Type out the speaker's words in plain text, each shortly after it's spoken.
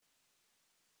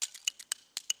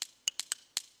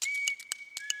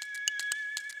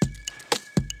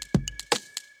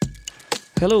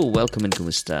Hello, welcome and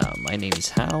kumusta? My name is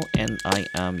Hao and I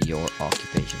am your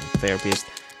occupational therapist,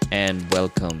 and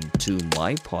welcome to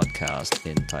my podcast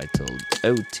entitled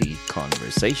OT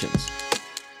Conversations.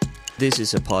 This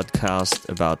is a podcast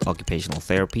about occupational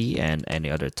therapy and any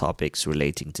other topics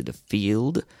relating to the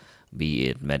field, be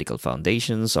it medical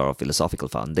foundations or philosophical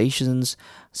foundations,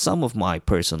 some of my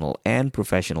personal and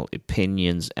professional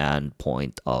opinions and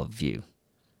point of view.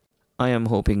 I am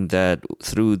hoping that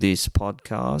through this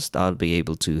podcast, I'll be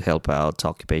able to help out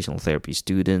occupational therapy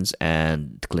students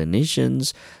and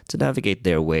clinicians to navigate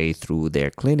their way through their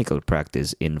clinical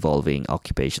practice involving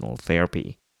occupational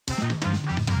therapy.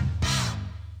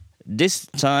 This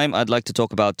time, I'd like to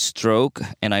talk about stroke,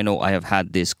 and I know I have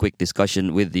had this quick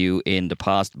discussion with you in the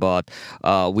past, but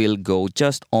we'll go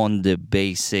just on the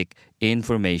basic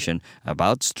information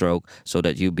about stroke so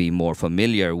that you be more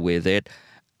familiar with it.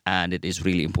 And it is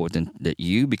really important that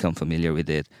you become familiar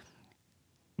with it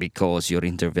because your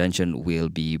intervention will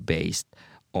be based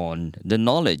on the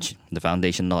knowledge, the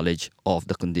foundation knowledge of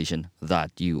the condition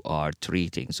that you are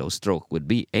treating. So stroke would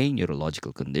be a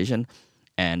neurological condition,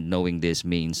 and knowing this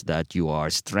means that you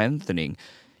are strengthening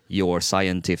your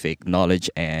scientific knowledge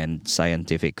and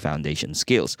scientific foundation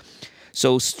skills.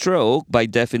 So stroke, by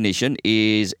definition,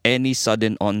 is any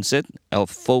sudden onset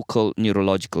of focal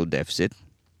neurological deficit.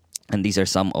 And these are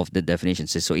some of the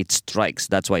definitions. So it strikes.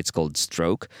 That's why it's called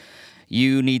stroke.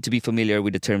 You need to be familiar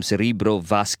with the term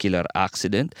cerebrovascular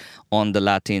accident. On the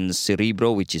Latin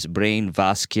cerebro, which is brain,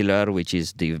 vascular, which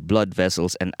is the blood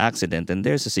vessels, and accident. And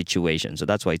there's a situation. So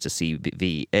that's why it's a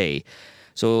CVA.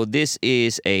 So this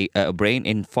is a brain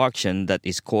infarction that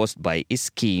is caused by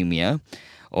ischemia,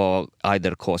 or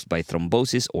either caused by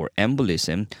thrombosis or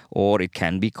embolism, or it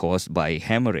can be caused by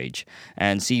hemorrhage.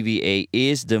 And CVA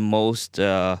is the most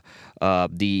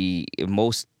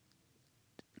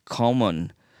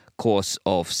common cause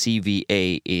of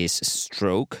CVA is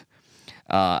stroke,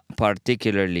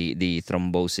 particularly the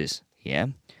thrombosis. Yeah,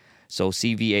 so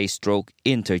CVA stroke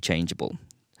interchangeable.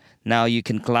 Now you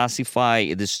can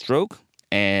classify the stroke,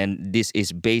 and this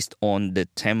is based on the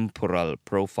temporal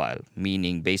profile,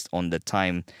 meaning based on the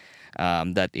time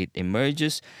that it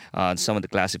emerges. Some of the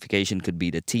classification could be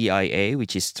the TIA,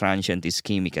 which is transient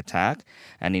ischemic attack.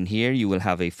 And in here, you will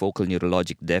have a focal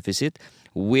neurologic deficit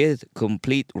with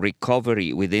complete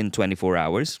recovery within 24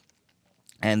 hours.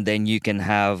 And then you can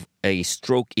have a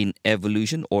stroke in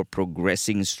evolution or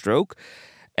progressing stroke.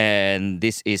 And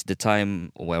this is the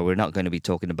time where we're not going to be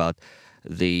talking about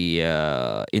the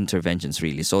interventions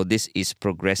really. So this is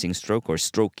progressing stroke or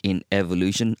stroke in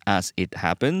evolution as it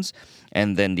happens.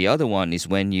 And then the other one is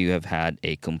when you have had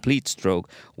a complete stroke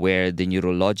where the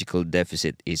neurological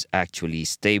deficit is actually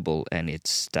stable and it's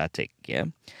static. Yeah.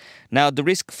 Now, the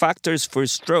risk factors for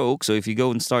stroke, so if you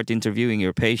go and start interviewing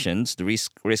your patients, the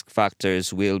risk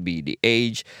factors will be the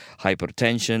age,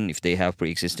 hypertension, if they have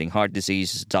pre-existing heart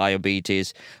disease,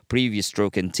 diabetes, previous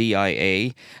stroke, and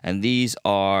TIA. And these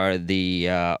are the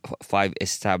 5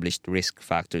 established risk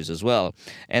factors as well.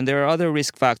 And there are other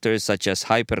risk factors such as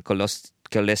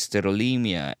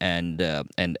hypercholesterolemia and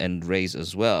raise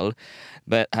as well.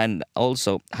 And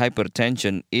also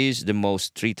hypertension is the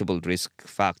most treatable risk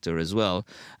factor as well.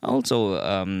 Also,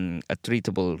 a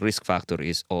treatable risk factor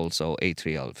is also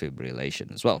atrial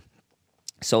fibrillation as well.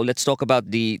 So let's talk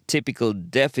about the typical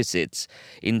deficits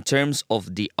in terms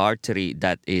of the artery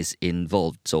that is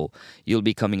involved. So you'll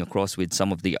be coming across with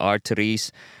some of the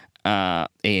arteries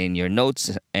in your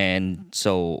notes, and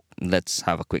so let's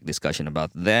have a quick discussion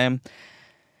about them.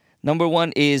 Number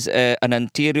 1 is an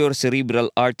anterior cerebral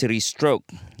artery stroke.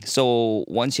 So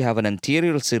once you have an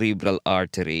anterior cerebral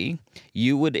artery,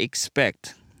 you would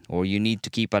expect, or you need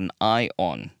to keep an eye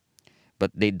on,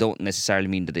 but they don't necessarily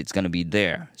mean that it's going to be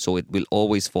there. So it will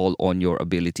always fall on your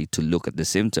ability to look at the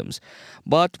symptoms.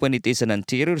 But when it is an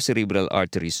anterior cerebral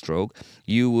artery stroke,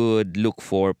 you would look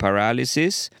for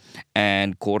paralysis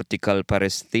and cortical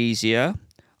paresthesia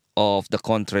of the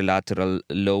contralateral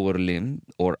lower limb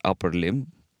or upper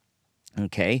limb.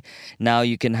 Okay, now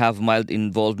you can have mild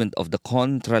involvement of the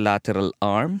contralateral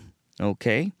arm.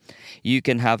 Okay, you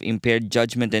can have impaired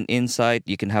judgment and insight.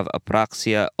 You can have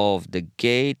apraxia of the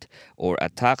gait or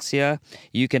ataxia.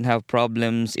 You can have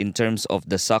problems in terms of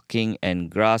the sucking and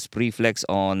grasp reflex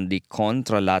on the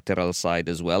contralateral side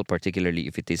as well, particularly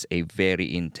if it is a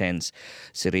very intense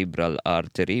cerebral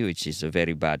artery, which is a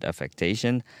very bad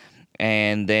affectation.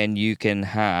 And then you can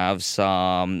have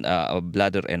some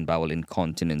bladder and bowel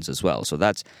incontinence as well. So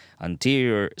that's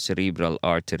anterior cerebral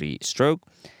artery stroke.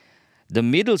 The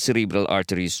middle cerebral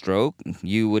artery stroke,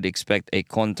 you would expect a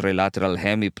contralateral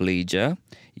hemiplegia.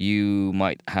 You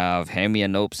might have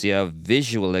hemianopsia,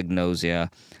 visual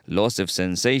agnosia, loss of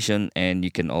sensation, and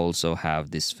you can also have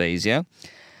dysphasia.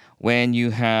 When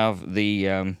you have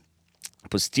the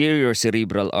posterior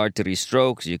cerebral artery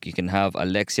strokes, you can have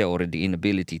alexia or the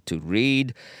inability to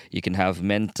read. You can have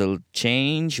mental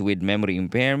change with memory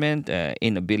impairment,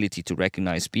 inability to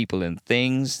recognize people and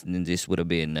things. And this would have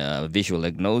been visual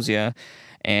agnosia,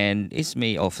 and this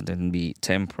may often be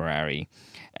temporary.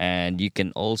 And you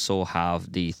can also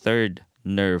have the third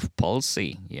nerve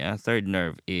palsy. Yeah, third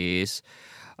nerve is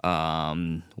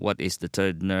what is the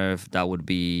third nerve? That would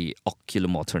be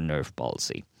oculomotor nerve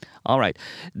palsy. All right.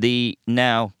 The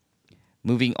now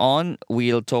moving on,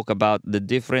 we'll talk about the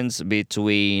difference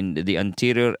between the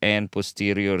anterior and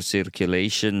posterior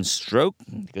circulation stroke,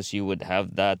 because you would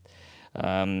have that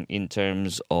in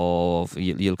terms of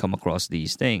you'll come across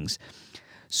these things.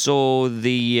 So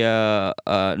the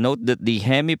note that the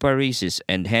hemiparesis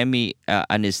and hemi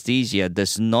anesthesia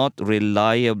does not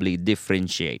reliably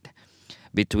differentiate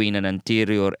between an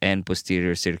anterior and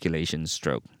posterior circulation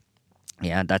stroke.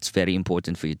 Yeah, that's very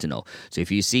important for you to know. So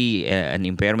if you see an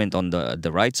impairment on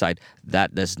the right side,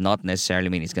 that does not necessarily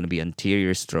mean it's going to be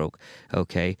anterior stroke,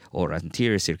 okay, or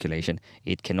anterior circulation.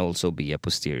 It can also be a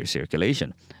posterior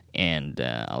circulation. And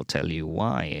I'll tell you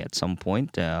why at some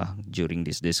point during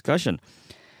this discussion.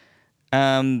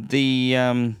 You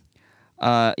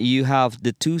have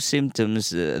the two symptoms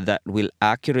that will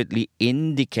accurately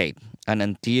indicate an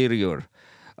anterior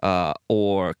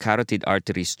or carotid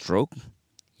artery stroke,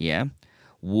 yeah,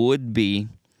 would be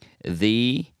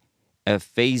the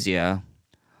aphasia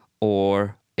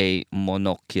or a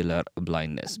monocular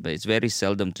blindness. But it's very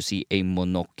seldom to see a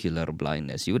monocular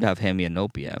blindness. You would have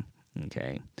hemianopia,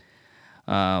 okay,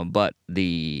 but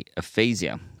the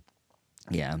aphasia,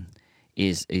 yeah,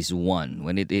 is one.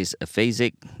 When it is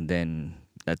aphasic, then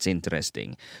that's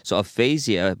interesting. So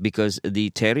aphasia, because the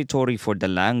territory for the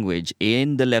language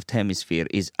in the left hemisphere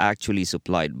is actually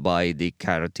supplied by the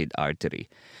carotid artery.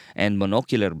 And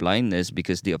monocular blindness,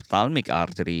 because the ophthalmic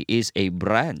artery is a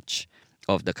branch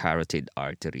of the carotid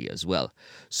artery as well.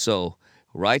 So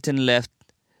right and left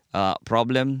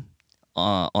problem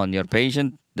on your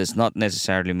patient does not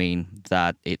necessarily mean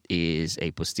that it is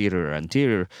a posterior or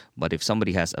anterior, but if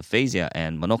somebody has aphasia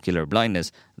and monocular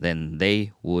blindness, then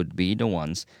they would be the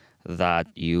ones that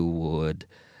would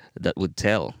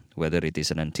tell whether it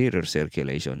is an anterior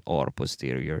circulation or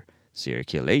posterior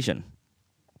circulation.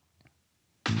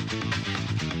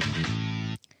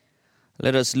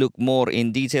 Let us look more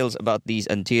in details about these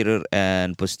anterior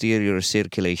and posterior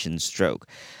circulation stroke.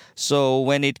 So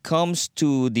when it comes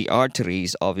to the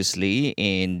arteries, obviously,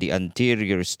 in the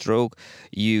anterior stroke,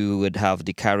 you would have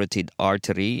the carotid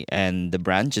artery and the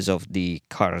branches of the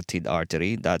carotid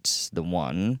artery. That's the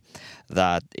one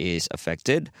that is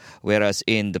affected. Whereas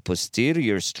in the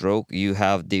posterior stroke, you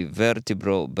have the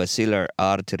vertebrobasilar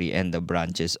artery and the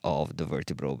branches of the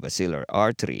vertebrobasilar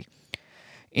artery.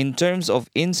 In terms of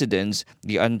incidence,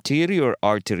 the anterior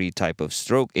artery type of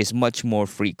stroke is much more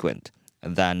frequent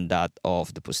than that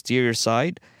of the posterior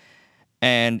side.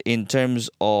 And in terms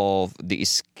of the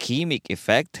ischemic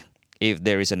effect, if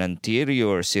there is an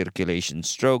anterior circulation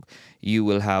stroke, you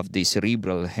will have the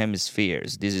cerebral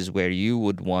hemispheres. This is where you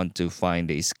would want to find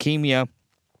the ischemia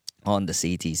on the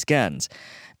CT scans.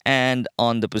 And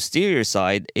on the posterior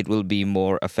side, it will be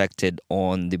more affected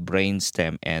on the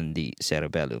brainstem and the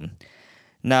cerebellum.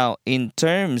 Now, in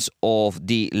terms of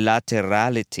the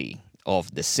laterality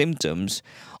of the symptoms,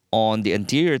 on the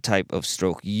anterior type of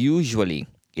stroke,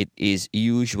 it is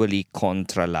usually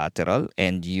contralateral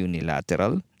and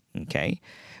unilateral, okay?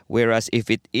 Whereas if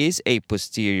it is a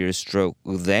posterior stroke,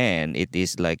 then it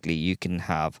is likely you can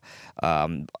have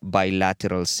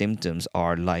bilateral symptoms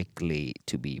are likely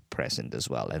to be present as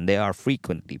well. And they are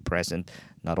frequently present,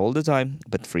 not all the time,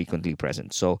 but frequently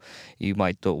present. So you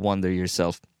might wonder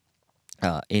yourself,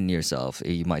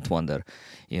 you might wonder,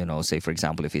 say for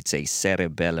example, if it's a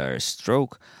cerebellar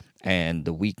stroke and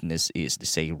the weakness is,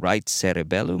 say, right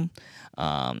cerebellum,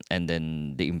 and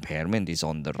then the impairment is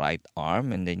on the right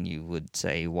arm, and then you would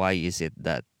say, why is it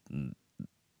that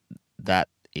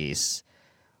is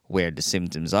where the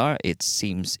symptoms are? It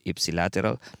seems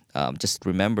ipsilateral. Just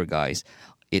remember, guys,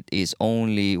 it is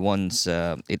only once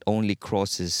it only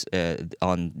crosses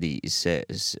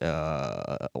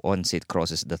once it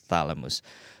crosses the thalamus.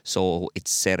 So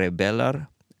it's cerebellar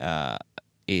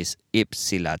is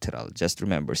ipsilateral. Just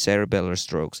remember, cerebellar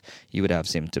strokes, you would have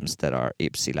symptoms that are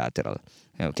ipsilateral.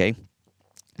 Okay.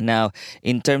 Now,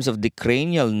 in terms of the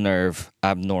cranial nerve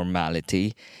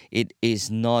abnormality, it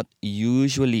is not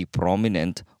usually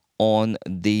prominent on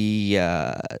the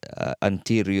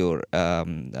anterior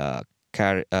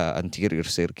anterior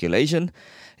circulation.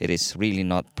 It is really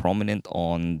not prominent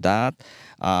on that,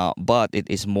 but it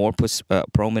is more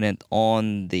prominent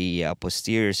on the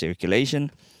posterior circulation.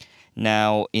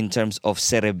 Now, in terms of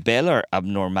cerebellar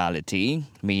abnormality,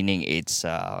 meaning its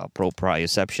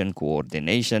proprioception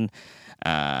coordination,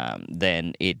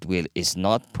 then it will is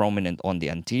not prominent on the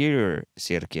anterior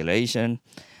circulation,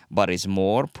 but is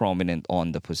more prominent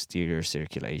on the posterior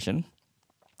circulation.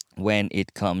 When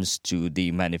it comes to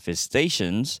the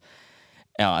manifestations,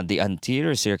 the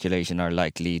anterior circulation are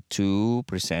likely to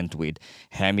present with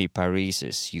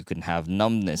hemiparesis. You can have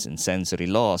numbness and sensory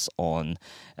loss on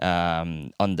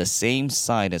the same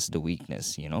side as the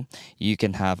weakness. You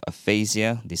can have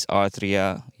aphasia,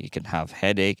 dysarthria. You can have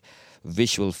headache,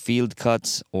 visual field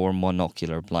cuts, or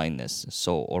monocular blindness.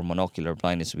 Or monocular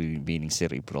blindness meaning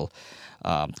cerebral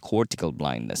cortical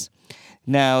blindness.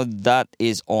 Now, that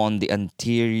is on the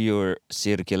anterior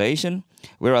circulation,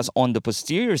 whereas on the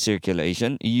posterior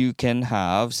circulation, you can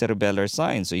have cerebellar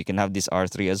signs. So you can have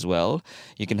dysarthria as well.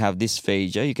 You can have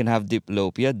dysphagia. You can have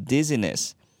diplopia,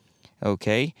 dizziness.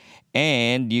 Okay,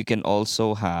 and you can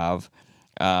also have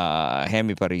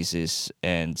hemiparesis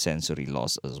and sensory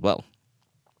loss as well.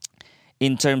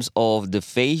 In terms of the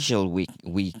facial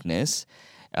weakness,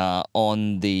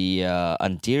 on the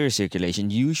anterior circulation,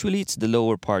 usually it's the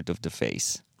lower part of the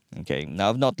face. Okay, now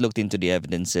I've not looked into the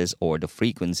evidences or the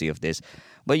frequency of this,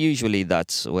 but usually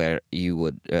that's where you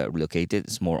would locate it.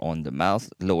 It's more on the mouth,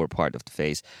 lower part of the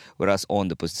face, whereas on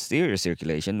the posterior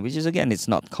circulation, which is again, it's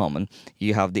not common,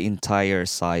 you have the entire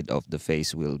side of the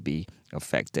face will be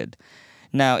affected.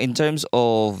 Now, in terms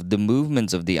of the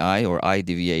movements of the eye or eye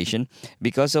deviation,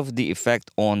 because of the effect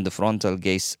on the frontal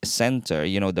gaze center,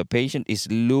 the patient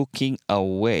is looking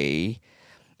away,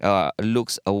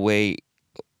 looks away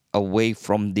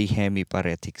from the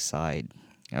hemiparetic side.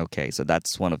 Okay, so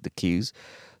that's one of the cues.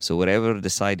 So wherever the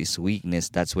side is weakness,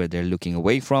 that's where they're looking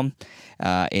away from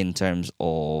in terms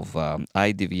of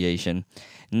eye deviation.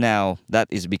 Now, that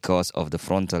is because of the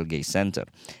frontal gaze center.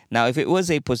 Now, if it was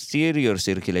a posterior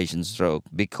circulation stroke,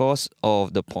 because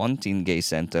of the pontine gaze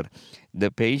center,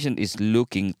 the patient is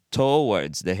looking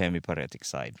towards the hemiparetic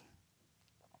side.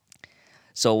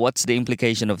 So what's the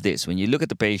implication of this? When you look at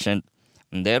the patient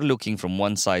and they're looking from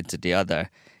one side to the other,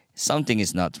 something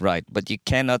is not right, but you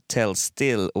cannot tell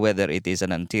still whether it is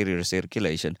an anterior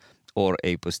circulation or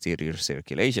a posterior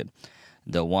circulation.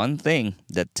 The one thing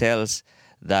that tells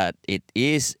that it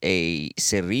is a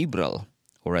cerebral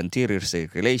or anterior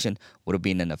circulation would have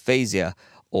been an aphasia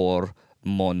or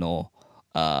monocular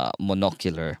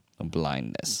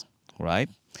blindness, right?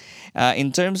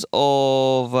 In terms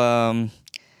of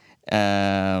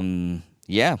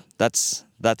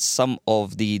that's some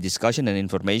of the discussion and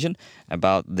information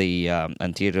about the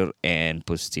anterior and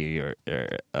posterior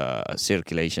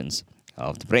circulations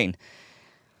of the brain.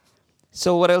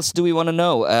 So what else do we want to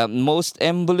know? Most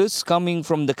embolus coming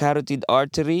from the carotid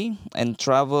artery and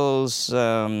travels,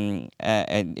 most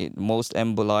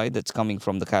emboli that's coming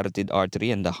from the carotid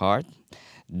artery and the heart,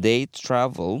 they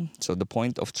travel. So the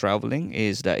point of traveling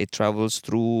is that it travels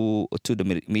through to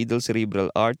the middle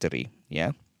cerebral artery.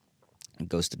 Yeah, it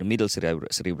goes to the middle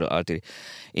cerebral artery.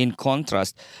 In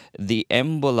contrast, the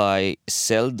emboli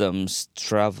seldom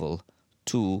travel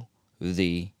to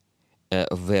the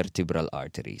vertebral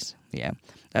arteries. Yeah,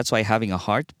 that's why having a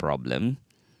heart problem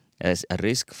as a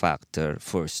risk factor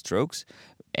for strokes,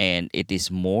 and it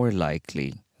is more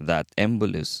likely that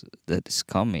embolus that is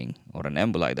coming or an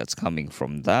emboli that's coming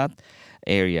from that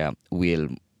area will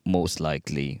most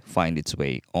likely find its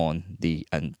way on the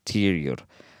anterior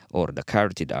or the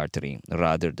carotid artery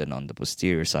rather than on the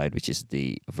posterior side, which is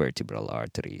the vertebral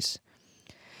arteries.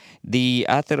 The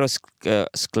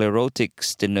atherosclerotic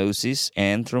stenosis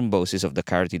and thrombosis of the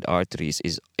carotid arteries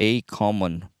is a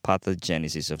common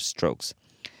pathogenesis of strokes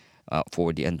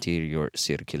for the anterior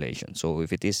circulation. So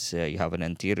if it is you have an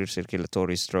anterior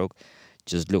circulatory stroke,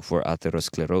 just look for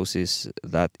atherosclerosis.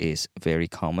 That is very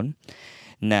common.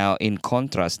 Now, in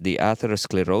contrast, the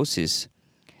atherosclerosis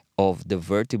of the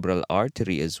vertebral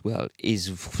artery as well is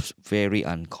very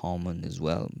uncommon as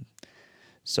well.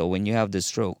 So when you have the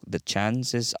stroke, the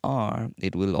chances are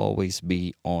it will always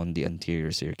be on the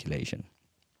anterior circulation.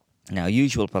 Now,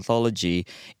 usual pathology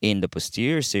in the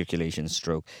posterior circulation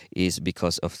stroke is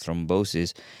because of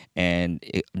thrombosis and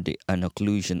an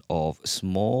occlusion of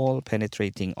small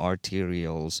penetrating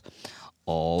arterioles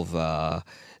of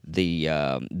the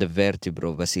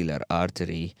vertebrovascular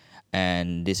artery,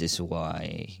 and this is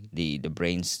why the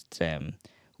brainstem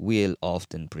will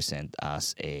often present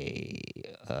as a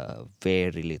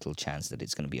very little chance that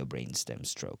it's going to be a brainstem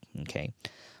stroke. Okay,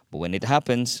 but when it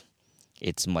happens,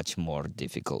 it's much more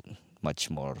difficult, much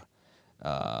more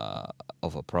uh,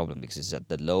 of a problem, because it's at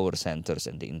the lower centers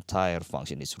and the entire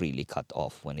function is really cut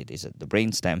off when it is at the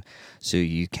brainstem. So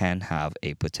you can have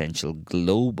a potential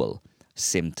global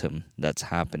symptom that's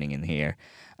happening in here.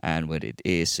 And what it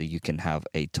is, so you can have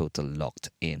a total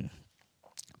locked in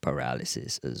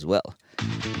paralysis as well.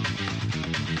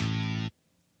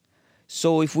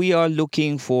 So, if we are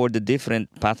looking for the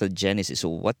different pathogenesis, so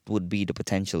what would be the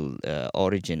potential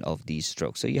origin of these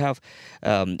strokes? So, you have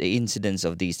the incidence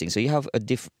of these things. So, you have a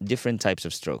different types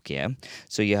of stroke, yeah?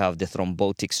 So, you have the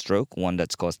thrombotic stroke, one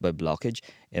that's caused by blockage,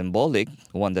 embolic,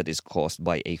 one that is caused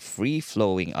by a free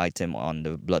flowing item on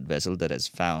the blood vessel that has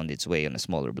found its way on a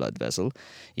smaller blood vessel.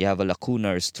 You have a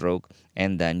lacunar stroke,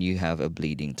 and then you have a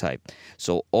bleeding type.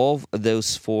 So, of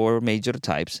those four major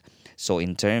types, so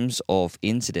in terms of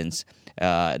incidence,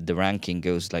 the ranking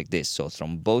goes like this. So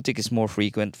thrombotic is more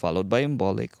frequent, followed by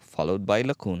embolic, followed by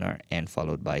lacunar, and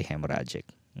followed by hemorrhagic.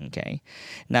 Okay.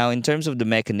 Now, in terms of the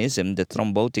mechanism, the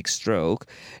thrombotic stroke,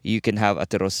 you can have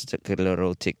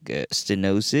atherosclerotic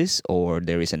stenosis, or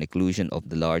there is an occlusion of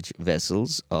the large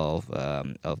vessels of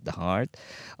the heart,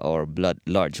 or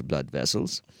large blood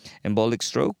vessels. Embolic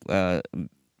stroke.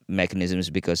 Mechanisms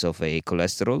because of a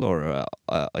cholesterol or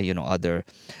other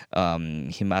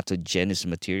hematogenous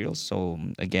materials. So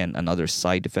again, another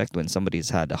side effect when somebody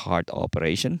has had a heart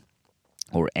operation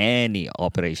or any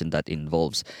operation that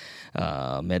involves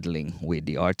meddling with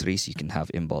the arteries, you can have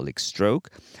embolic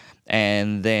stroke.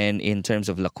 And then in terms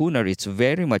of lacunar, it's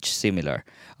very much similar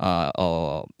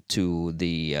to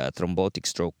the thrombotic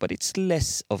stroke, but it's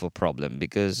less of a problem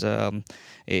because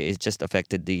it just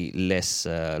affected the less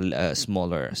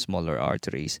smaller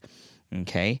arteries.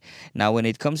 Okay. Now, when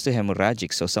it comes to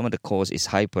hemorrhagic, so some of the cause is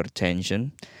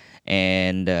hypertension,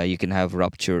 and you can have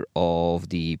rupture of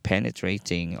the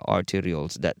penetrating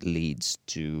arterioles that leads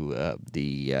to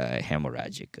the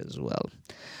hemorrhagic as well.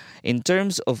 In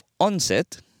terms of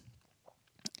onset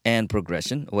and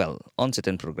progression, onset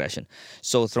and progression.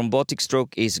 So thrombotic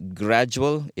stroke is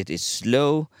gradual, it is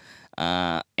slow,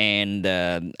 and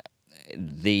it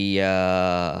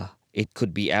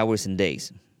could be hours and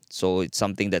days. So it's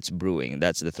something that's brewing.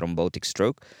 That's the thrombotic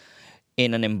stroke.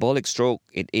 In an embolic stroke,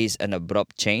 it is an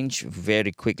abrupt change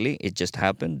very quickly. It just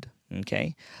happened.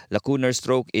 Okay. Lacunar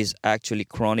stroke is actually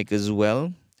chronic as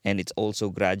well, and it's also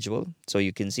gradual. So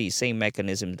you can see same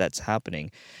mechanism that's happening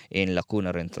in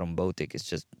lacunar and thrombotic. It's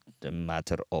just a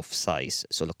matter of size.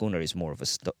 So lacunar is more of a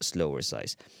slower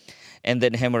size. And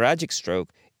then hemorrhagic stroke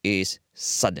is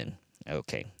sudden.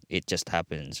 Okay. It just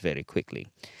happens very quickly.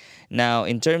 Now,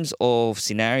 in terms of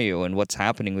scenario and what's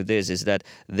happening with this is that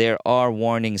there are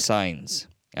warning signs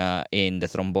in the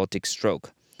thrombotic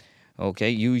stroke. Okay,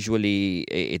 usually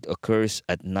it occurs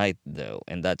at night though,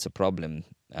 and that's a problem.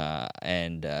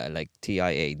 And like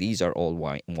TIA, these are all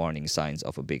warning signs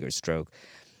of a bigger stroke.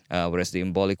 Whereas the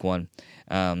embolic one,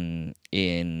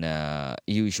 in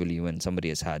usually when somebody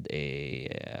has had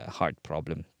a heart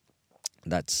problem,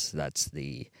 that's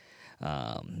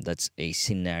a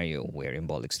scenario where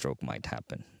embolic stroke might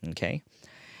happen. Okay.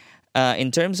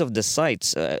 In terms of the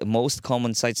sites, most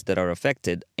common sites that are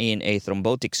affected in a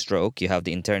thrombotic stroke, you have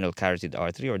the internal carotid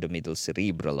artery or the middle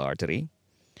cerebral artery.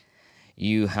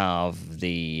 You have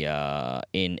the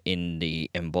in the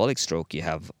embolic stroke, you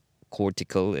have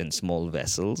cortical and small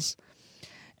vessels.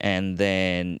 And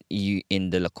then in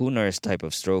the lacunar type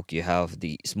of stroke, you have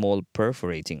the small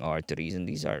perforating arteries, and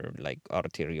these are like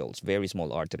arterioles, very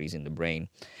small arteries in the brain.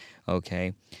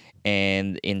 Okay,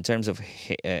 and in terms of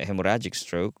hemorrhagic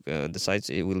stroke, the sites,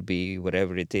 it will be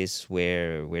wherever it is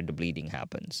where the bleeding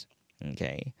happens.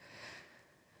 Okay.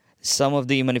 Some of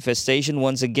the manifestation,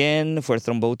 once again, for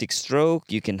thrombotic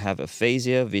stroke, you can have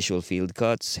aphasia, visual field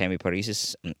cuts,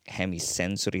 hemiparesis,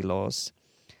 hemisensory loss.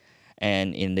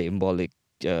 And in the embolic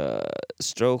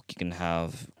stroke, you can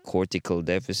have cortical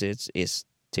deficits, is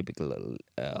typical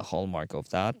hallmark of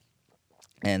that.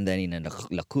 And then in a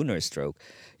lacunar stroke,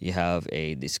 you have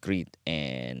a discrete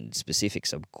and specific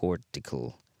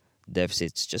subcortical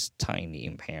deficits, just tiny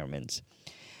impairments.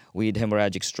 With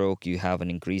hemorrhagic stroke, you have an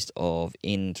increase of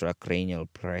intracranial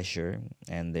pressure,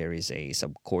 and there is a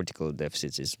subcortical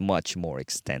deficit is much more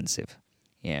extensive.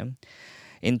 Yeah.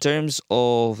 In terms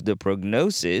of the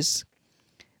prognosis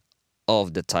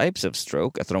of the types of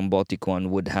stroke, a thrombotic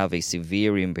one would have a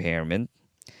severe impairment,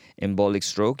 Embolic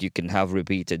stroke, you can have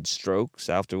repeated strokes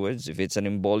afterwards. If it's an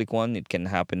embolic one, it can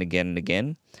happen again and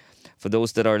again. For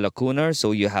those that are lacunar,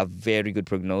 so you have very good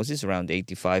prognosis, around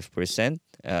 85%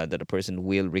 that a person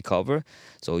will recover.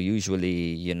 So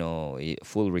usually,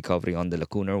 full recovery on the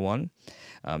lacunar one,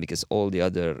 because all the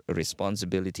other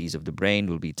responsibilities of the brain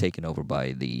will be taken over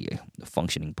by the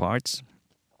functioning parts.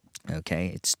 Okay,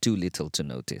 it's too little to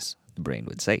notice, the brain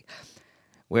would say.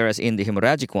 Whereas in the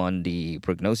hemorrhagic one, the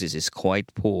prognosis is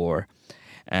quite poor,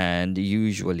 and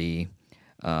usually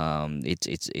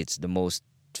it's the most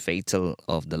fatal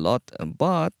of the lot.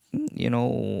 But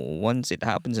once it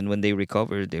happens and when they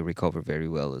recover very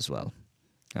well as well.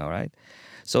 All right.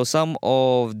 So some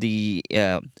of the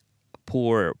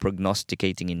poor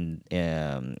prognosticating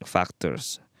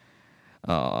factors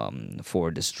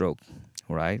for the stroke,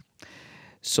 right?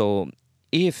 So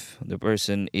if the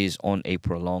person is on a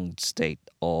prolonged state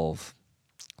of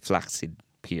flaccid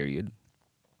period,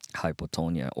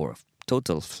 hypotonia, or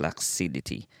total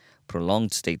flaccidity,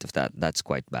 prolonged state of that's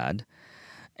quite bad.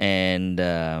 And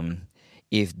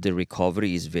if the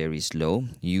recovery is very slow,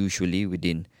 usually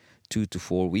within 2 to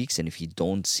 4 weeks, and if you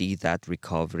don't see that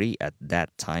recovery at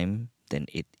that time, then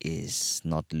it is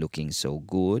not looking so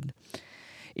good.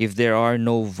 If there are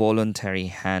no voluntary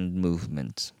hand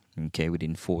movements, okay,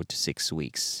 within 4 to 6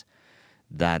 weeks,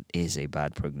 that is a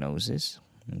bad prognosis,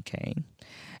 okay.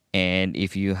 And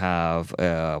if you have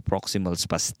proximal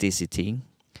spasticity,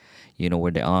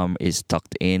 where the arm is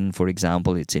tucked in, for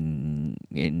example, it's in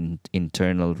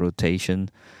internal rotation,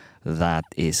 that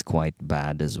is quite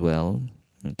bad as well,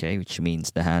 okay, which means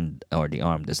the hand or the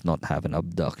arm does not have an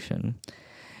abduction.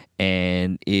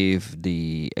 And if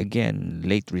again,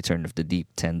 late return of the deep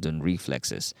tendon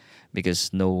reflexes,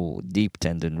 because no deep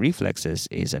tendon reflexes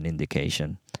is an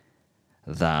indication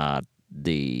that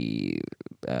the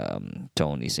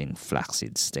tone is in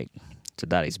flaccid state. So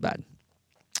that is bad.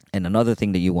 And another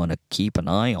thing that you want to keep an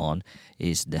eye on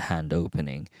is the hand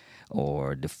opening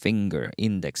or the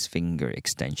index finger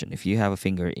extension. If you have a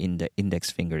finger in the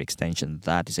index finger extension,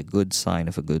 that is a good sign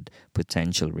of a good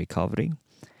potential recovery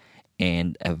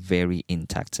and a very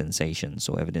intact sensation.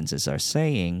 So evidences are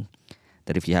saying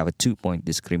that if you have a 2-point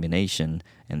discrimination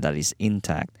and that is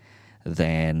intact,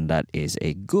 then that is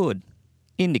a good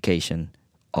indication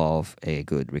of a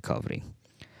good recovery.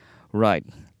 Right.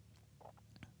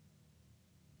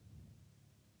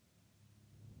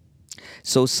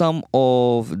 So some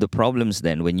of the problems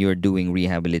then when you're doing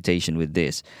rehabilitation with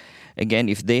this, again,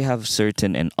 if they have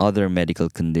certain and other medical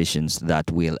conditions that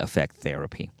will affect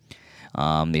therapy.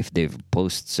 If they've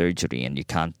post-surgery and you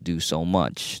can't do so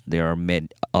much, there are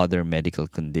other medical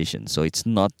conditions. So it's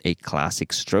not a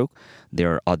classic stroke.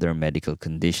 There are other medical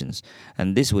conditions.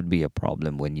 And this would be a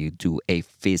problem when you do a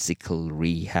physical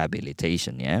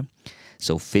rehabilitation, yeah?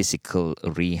 So physical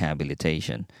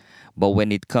rehabilitation. But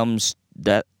when it comes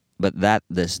that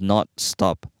does not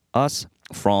stop us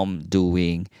from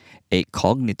doing a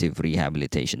cognitive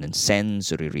rehabilitation and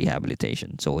sensory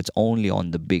rehabilitation. So it's only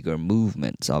on the bigger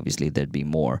movements. Obviously, there'd be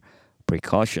more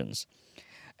precautions.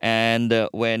 And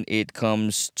when it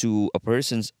comes to a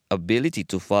person's ability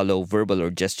to follow verbal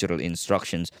or gestural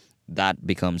instructions, that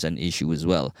becomes an issue as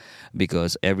well.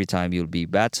 Because every time you'll be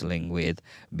battling with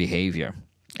behavior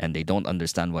and they don't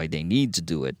understand why they need to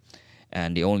do it.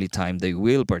 And the only time they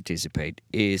will participate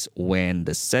is when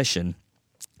the session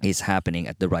is happening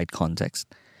at the right context.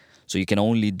 So you can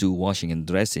only do washing and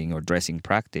dressing or dressing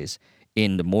practice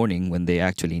in the morning when they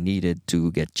actually needed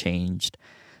to get changed.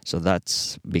 So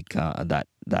that's because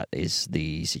that is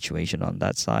the situation on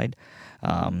that side.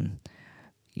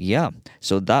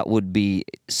 So that would be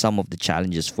some of the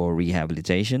challenges for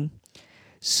rehabilitation.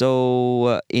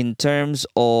 So in terms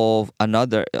of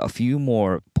a few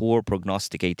more poor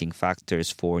prognosticating factors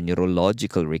for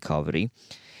neurological recovery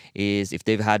is if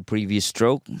they've had previous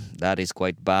stroke, that is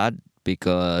quite bad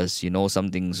because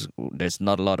there's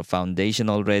not a lot of foundation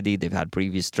already. They've had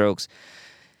previous strokes.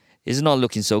 It's not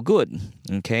looking so good,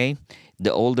 okay?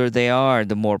 The older they are,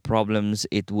 the more problems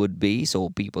it would be. So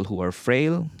people who are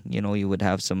frail, you would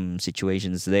have some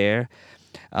situations there.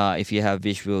 If you have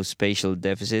visuospatial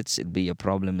deficits, it'd be a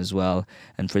problem as well.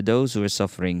 And for those who are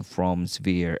suffering from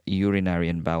severe urinary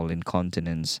and bowel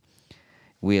incontinence,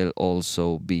 will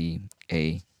also be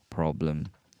a problem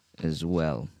as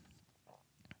well.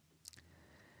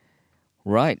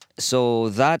 Right, so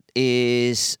that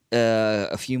is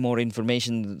a few more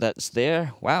information that's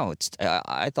there. Wow,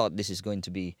 I thought this is going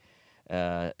to be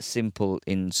simple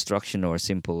instruction or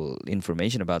simple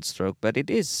information about stroke, but it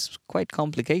is quite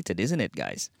complicated, isn't it,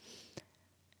 guys?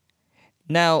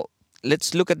 Now,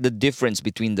 let's look at the difference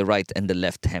between the right and the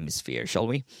left hemisphere, shall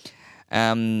we?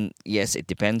 Yes, it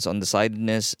depends on the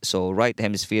sidedness. So right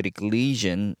hemispheric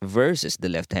lesion versus the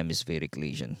left hemispheric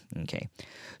lesion. Okay.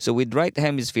 So with right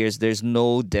hemispheres, there's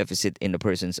no deficit in a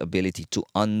person's ability to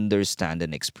understand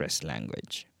and express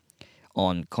language.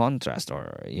 On contrast,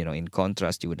 or in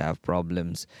contrast, you would have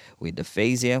problems with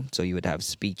aphasia. So you would have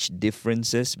speech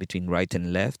differences between right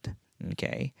and left.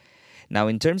 Okay. Now,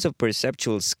 in terms of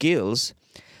perceptual skills,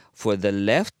 for the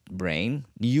left brain,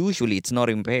 usually it's not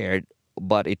impaired,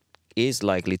 but it is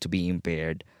likely to be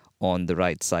impaired on the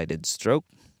right sided stroke.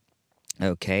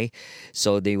 Okay,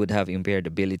 so they would have impaired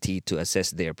ability to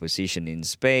assess their position in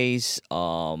space,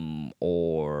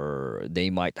 or they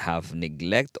might have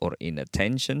neglect or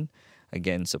inattention,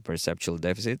 again, so perceptual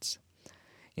deficits.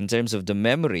 In terms of the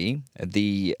memory,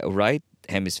 the right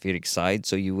hemispheric side,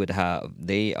 so you would have,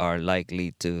 they are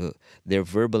likely to, their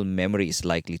verbal memory is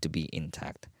likely to be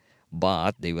intact,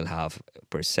 but they will have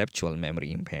perceptual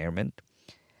memory impairment.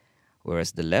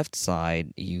 Whereas the left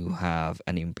side, you have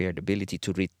an impaired ability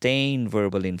to retain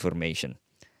verbal information,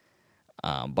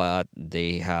 but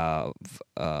they have,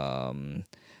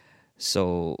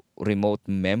 so remote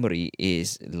memory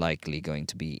is likely going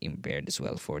to be impaired as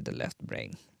well for the left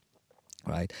brain.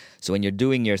 Right. So when you're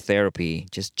doing your therapy,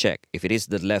 just check if it is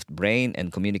the left brain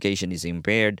and communication is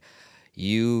impaired.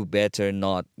 You better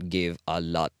not give a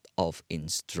lot of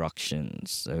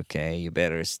instructions. Okay, you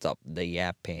better stop the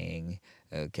yapping.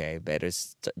 Okay, better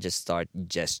just start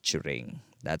gesturing.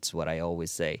 That's what I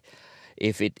always say.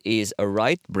 If it is a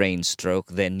right brain stroke,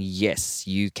 then yes,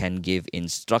 you can give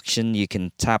instruction. You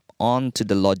can tap on to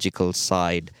the logical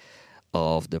side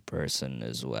of the person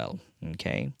as well.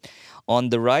 Okay. On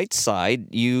the right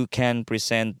side, you can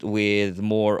present with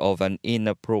more of an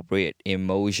inappropriate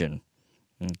emotion.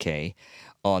 Okay.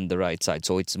 On the right side.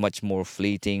 So it's much more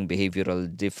fleeting,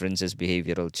 behavioral differences,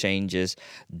 behavioral changes,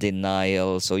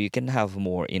 denial. So you can have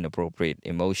more inappropriate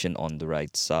emotion on the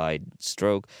right side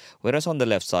stroke. Whereas on the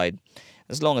left side,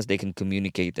 as long as they can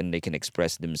communicate and they can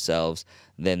express themselves,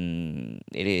 then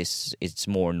it's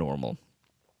more normal.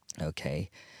 Okay.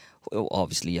 Well,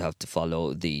 obviously, you have to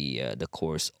follow the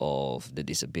course of the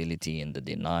disability and the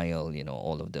denial.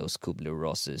 All of those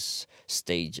Kubler-Ross's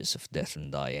stages of death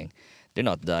and dying. They're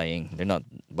not dying. They're not,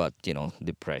 but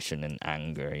depression and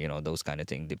anger. Those kind of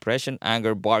things. Depression,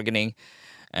 anger, bargaining,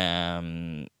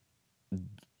 um,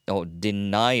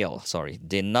 denial. Sorry,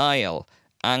 denial,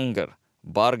 anger,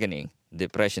 bargaining,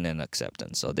 depression, and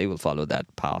acceptance. So they will follow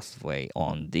that pathway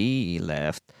on the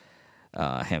left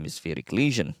hemispheric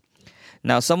lesion.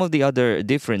 Now, some of the other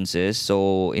differences,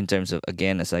 so in terms of,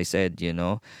 again, as I said,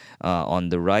 on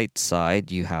the right side,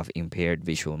 you have impaired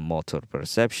visual motor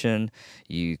perception,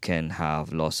 you can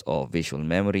have loss of visual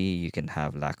memory, you can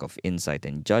have lack of insight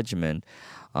and judgment,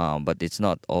 but it's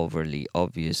not overly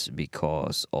obvious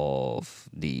because of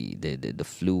the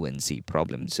fluency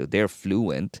problem. So they're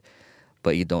fluent,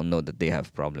 but you don't know that they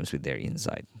have problems with their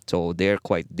insight. So they're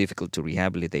quite difficult to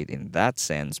rehabilitate in that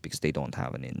sense because they don't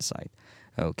have an insight.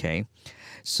 Okay,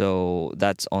 so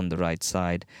that's on the right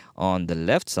side. On the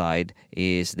left side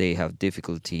is they have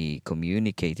difficulty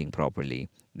communicating properly.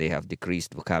 They have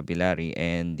decreased vocabulary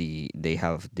and they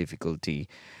have difficulty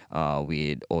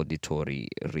with auditory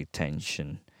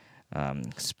retention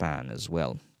span as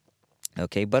well.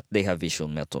 Okay, but they have visual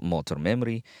motor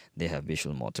memory, they have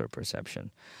visual motor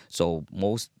perception. So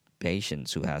most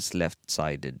patients who has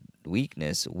left-sided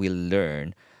weakness will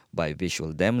learn by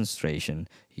visual demonstration.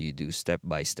 You do step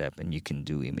by step and you can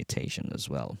do imitation as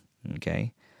well.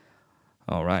 Okay?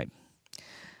 All right.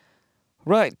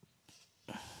 Right.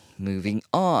 Moving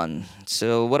on.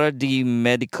 So what are the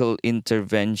medical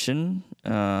intervention?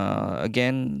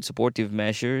 Again, supportive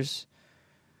measures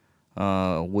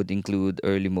would include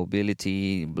early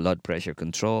mobility, blood pressure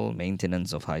control,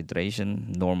 maintenance of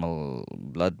hydration, normal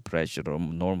blood pressure or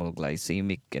normal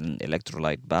glycemic and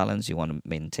electrolyte balance. You want to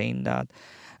maintain that,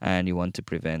 and you want to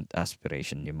prevent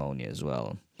aspiration pneumonia as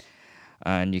well.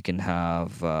 And you can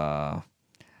have,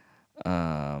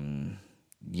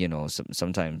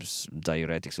 sometimes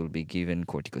diuretics will be given,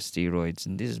 corticosteroids,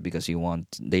 and this is because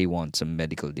they want some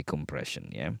medical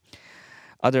decompression. Yeah.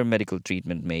 Other medical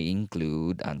treatment may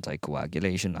include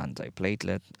anticoagulation,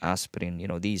 antiplatelet, aspirin.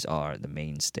 These are the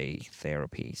mainstay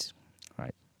therapies,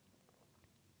 right?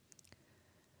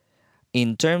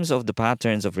 In terms of the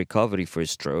patterns of recovery for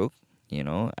stroke,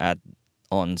 at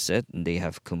onset, they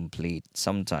have complete,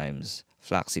 sometimes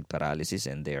flaccid paralysis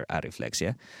and their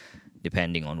areflexia,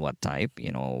 depending on what type,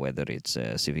 whether it's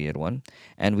a severe one.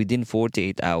 And within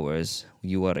 48 hours,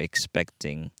 you are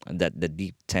expecting that the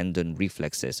deep tendon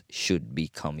reflexes should be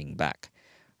coming back,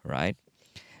 right?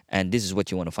 And this is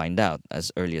what you want to find out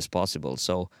as early as possible.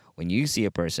 So when you see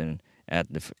a person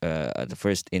at the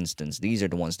first instance. These are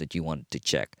the ones that you want to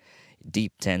check.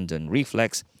 Deep tendon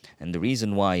reflex, and the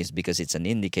reason why is because it's an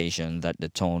indication that the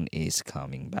tone is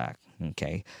coming back.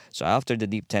 Okay, so after the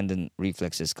deep tendon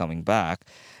reflex is coming back,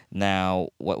 now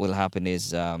what will happen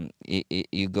is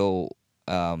you go.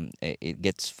 It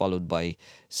gets followed by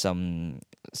some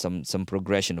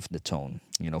progression of the tone.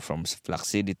 From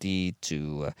flaccidity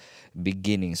to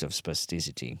beginnings of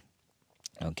spasticity.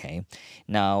 Okay,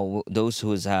 now those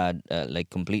who's had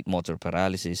like complete motor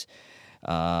paralysis,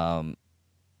 um,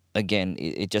 again,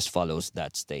 it just follows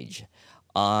that stage.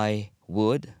 I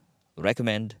would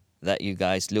recommend that you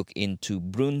guys look into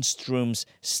Brunström's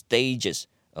stages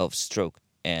of stroke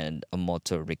and a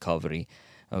motor recovery.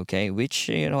 Okay, which,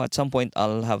 at some point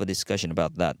I'll have a discussion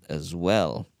about that as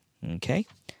well. Okay.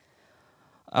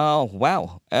 Oh,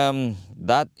 wow.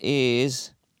 That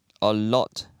is a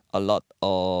lot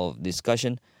of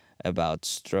discussion about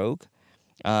stroke.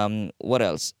 What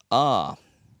else?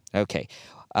 Okay.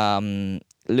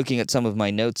 Looking at some of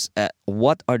my notes,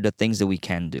 what are the things that we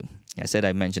can do? I said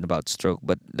I mentioned about stroke,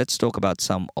 but let's talk about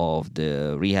some of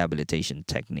the rehabilitation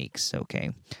techniques,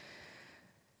 okay?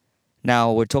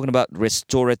 Now, we're talking about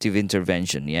restorative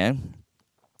intervention, yeah?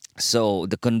 So,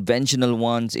 the conventional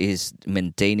ones is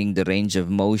maintaining the range of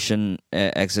motion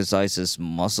exercises,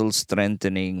 muscle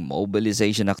strengthening,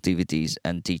 mobilization activities,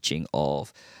 and teaching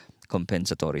of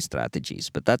compensatory strategies.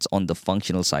 But that's on the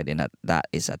functional side, and that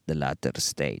is at the latter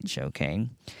stage, okay?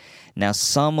 Now,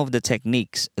 some of the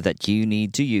techniques that you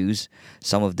need to use,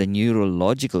 some of the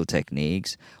neurological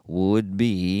techniques, would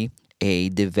be a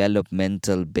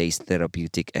developmental based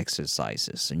therapeutic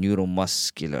exercises,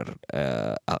 neuromuscular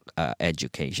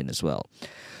education as well.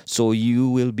 So, you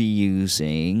will be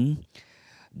using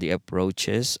the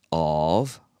approaches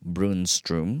of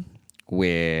Brunström,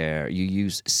 where you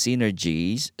use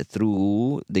synergies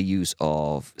through the use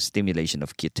of stimulation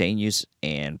of cutaneous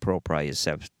and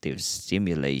proprioceptive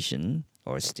stimulation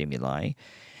or stimuli,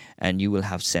 and you will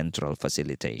have central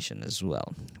facilitation as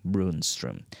well,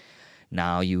 Brunström.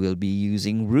 Now you will be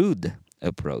using Rude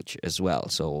approach as well.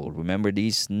 So remember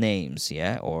these names,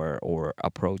 yeah, or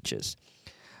approaches.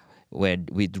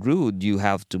 With Rude, you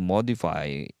have to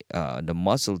modify the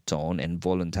muscle tone and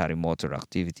voluntary motor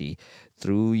activity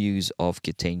through use of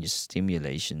cutaneous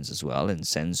stimulations as well and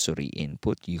sensory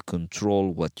input. You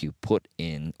control what you put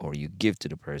in or you give to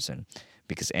the person,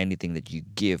 because anything that you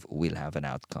give will have an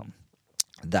outcome.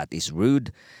 That is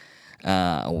Rude.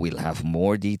 We'll have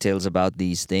more details about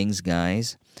these things,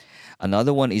 guys.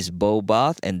 Another one is bow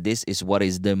bath, and this is what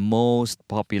is the most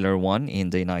popular one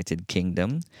in the United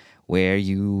Kingdom, where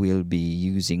you will be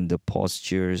using the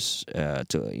postures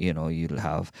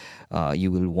you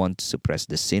will want to suppress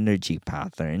the synergy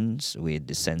patterns with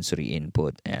the sensory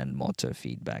input and motor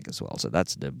feedback as well. So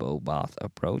that's the bow bath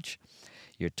approach.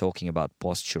 You're talking about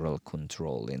postural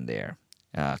control in there,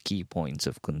 key points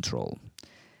of control.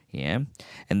 Yeah,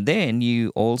 and then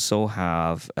you also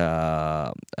have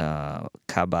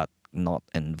Kabat, Knot,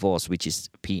 and Voss, which is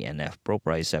PNF,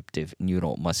 proprioceptive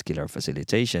neuromuscular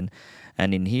facilitation.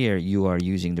 And in here, you are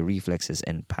using the reflexes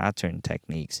and pattern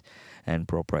techniques and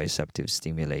proprioceptive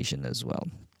stimulation as well.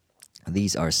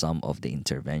 These are some of the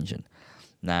intervention.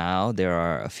 Now, there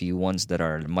are a few ones that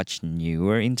are much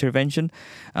newer intervention,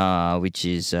 which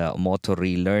is motor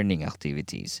relearning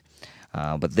activities.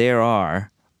 But there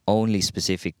are only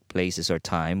specific places or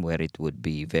time where it would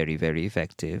be very, very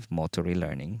effective, motor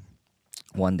relearning.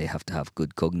 One, they have to have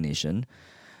good cognition.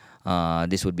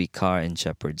 This would be Carr and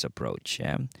Shepard's approach.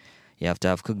 Yeah, you have to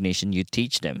have cognition. You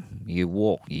teach them. You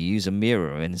walk. You use a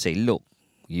mirror and say, "Look,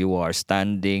 you are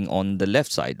standing on the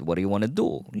left side. What do you want to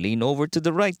do? Lean over to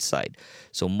the right side."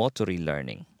 So motor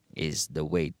relearning is the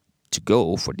way to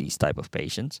go for these type of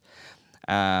patients,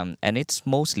 and it's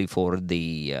mostly for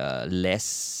the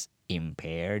less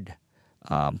impaired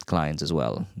clients as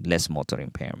well, less motor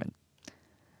impairment.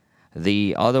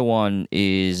 The other one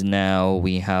is now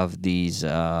we have these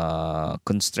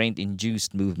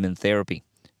constraint-induced movement therapy,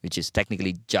 which is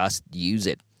technically just use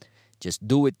it. Just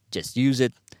do it, just use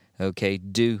it. Okay,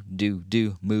 do,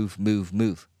 move, move,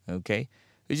 move. Okay,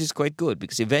 which is quite good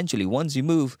because eventually once you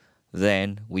move,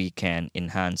 then we can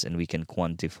enhance and we can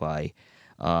quantify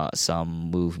some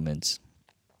movements,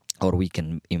 or we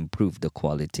can improve the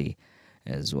quality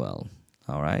as well.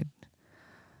 All right.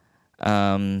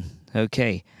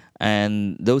 Okay.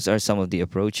 And those are some of the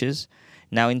approaches.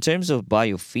 Now, in terms of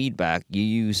biofeedback, you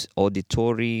use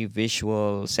auditory,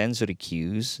 visual, sensory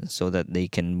cues so that they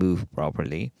can move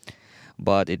properly.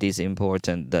 But it is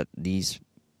important that the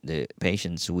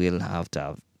patients will have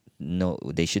to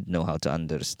they should know how to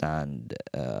understand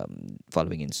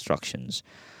following instructions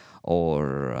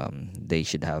or they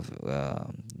should have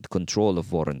control of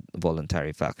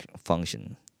voluntary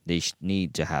function. They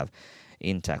need to have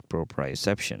intact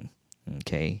proprioception.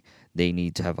 Okay, they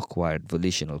need to have acquired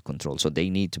volitional control, so they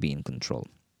need to be in control.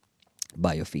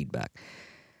 Biofeedback.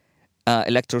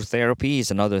 Electrotherapy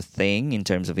is another thing in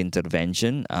terms of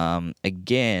intervention.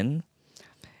 Again,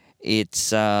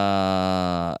 it's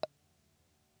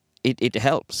it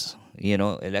helps.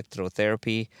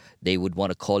 Electrotherapy. They would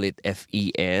want to call it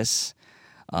FES,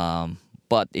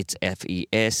 but it's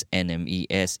FES,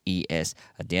 NMES, ES.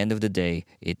 At the end of the day,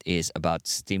 it is about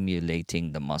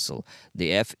stimulating the muscle.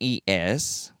 The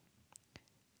FES,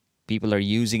 people are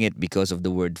using it because of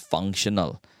the word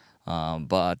functional,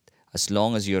 but as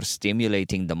long as you're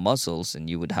stimulating the muscles and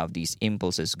you would have these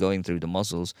impulses going through the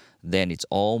muscles, then it's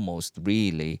almost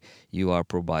really you are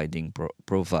providing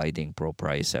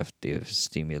proprioceptive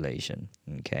stimulation.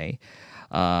 Okay,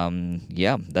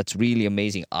 yeah, that's really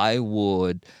amazing. I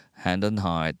would, hand on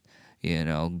heart,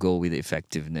 go with the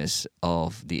effectiveness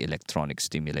of the electronic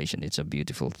stimulation. It's a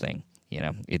beautiful thing.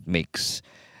 It makes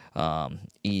it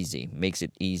easy,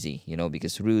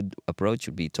 because rude approach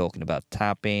would be talking about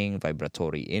tapping,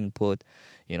 vibratory input,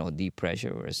 deep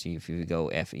pressure, whereas if you go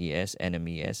FES,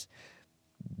 NMES,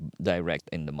 direct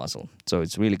in the muscle. So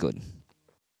it's really good.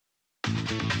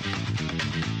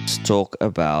 Let's talk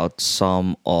about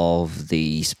some of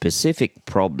the specific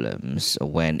problems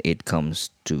when it comes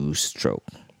to stroke.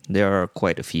 There are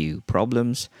quite a few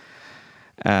problems,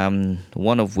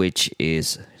 one of which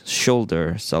is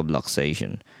shoulder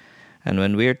subluxation. And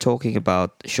when we're talking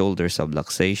about shoulder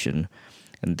subluxation,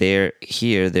 there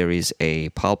is a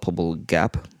palpable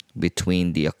gap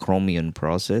between the acromion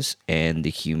process and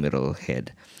the humeral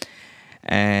head.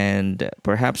 And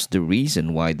perhaps the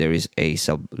reason why there is a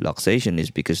subluxation is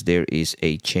because there is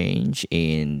a change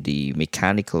in the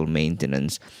mechanical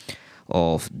maintenance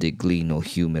of the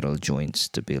glenohumeral joint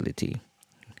stability.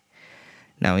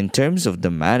 Now, in terms of the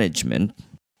management,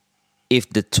 if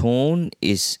the tone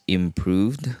is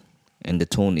improved and the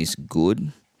tone is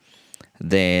good,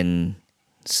 then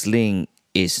sling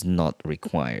is not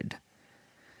required.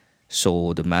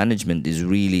 So the management is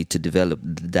really to develop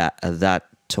that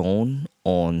tone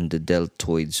on the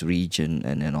deltoids region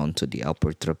and then onto the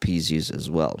upper trapezius as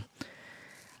well.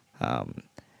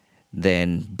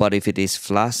 But if it is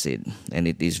flaccid and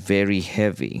it is very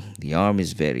heavy, the arm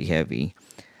is very heavy,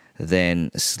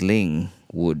 then sling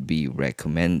would be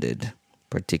recommended,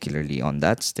 particularly on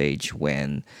that stage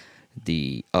when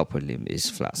the upper limb is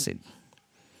flaccid.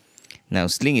 Now,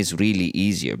 sling is really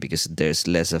easier because there's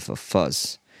less of a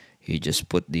fuss. You just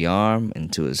put the arm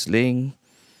into a sling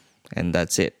and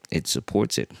that's it. It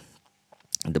supports it.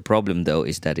 The problem, though,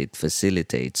 is that it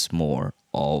facilitates more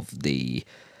of the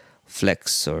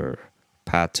flexor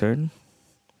pattern,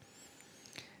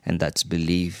 and that's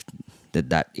believed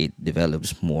that it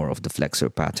develops more of the flexor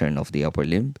pattern of the upper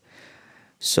limb.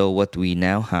 So what we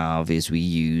now have is we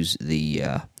use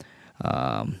the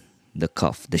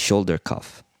cuff, the shoulder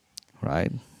cuff,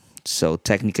 right? So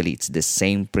technically it's the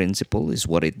same principle is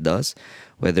what it does.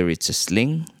 Whether it's a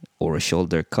sling or a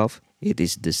shoulder cuff, it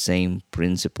is the same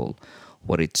principle.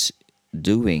 What it's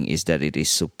doing is that it is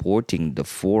supporting the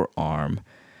forearm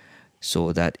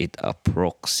so that it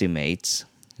approximates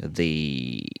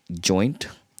the joint,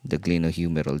 the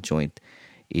glenohumeral joint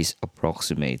is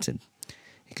approximated.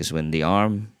 Because when the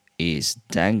arm is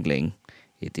dangling,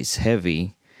 it is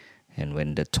heavy, and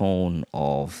when the tone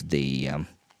of the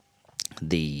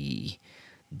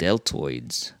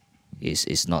deltoids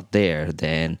is not there,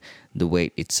 then the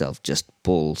weight itself just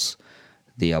pulls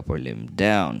the upper limb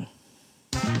down.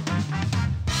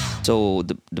 So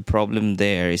the problem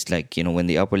there is when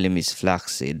the upper limb is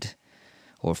flaccid,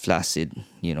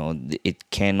 it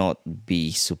cannot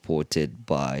be supported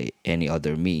by any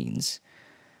other means,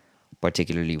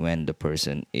 particularly when the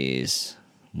person is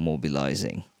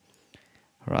mobilizing,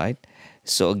 right?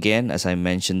 So again, as I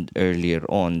mentioned earlier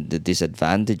on, the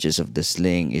disadvantages of the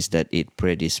sling is that it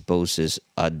predisposes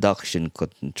adduction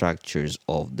contractures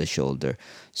of the shoulder.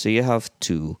 So you have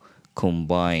to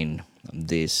combine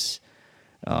this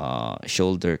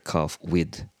shoulder cuff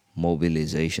with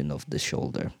mobilization of the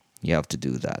shoulder. You have to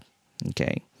do that,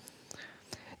 okay?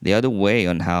 The other way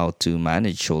on how to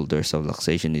manage shoulder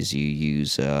subluxation is you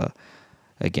use,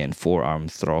 again, forearm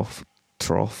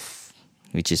trough,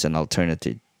 which is an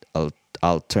alternative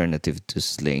to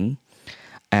sling,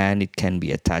 and it can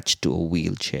be attached to a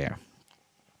wheelchair.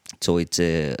 So it's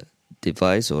a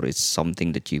device, or it's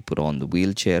something that you put on the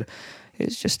wheelchair.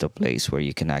 It's just a place where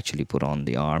you can actually put on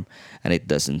the arm and it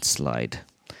doesn't slide.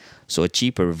 So a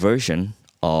cheaper version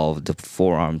of the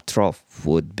forearm trough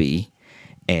would be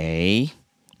a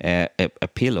a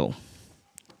pillow.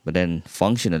 But then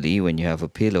functionally, when you have a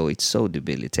pillow, it's so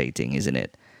debilitating, isn't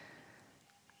it?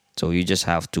 So you just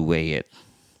have to weigh it.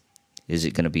 Is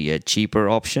it going to be a cheaper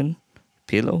option,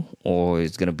 pillow, or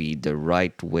is it going to be the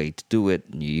right way to do it?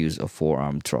 You use a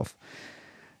forearm trough.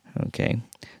 Okay.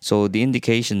 So the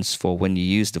indications for when you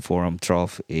use the forearm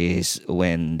trough is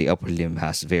when the upper limb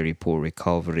has very poor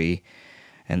recovery,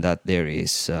 and that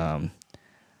there's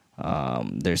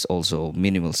also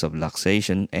minimal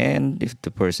subluxation, and if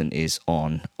the person is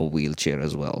on a wheelchair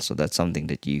as well. So that's something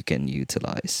that you can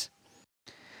utilize.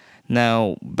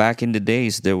 Now, back in the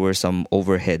days, there were some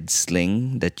overhead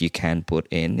sling that you can put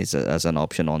in as an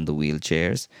option on the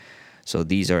wheelchairs. So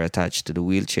these are attached to the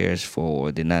wheelchairs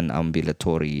for the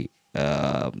non-ambulatory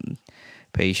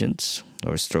patients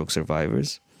or stroke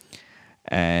survivors.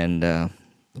 And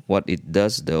what it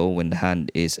does, though, when the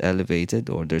hand is elevated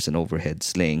or there's an overhead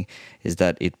sling, is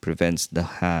that it prevents the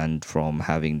hand from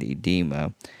having the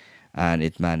edema, and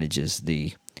it manages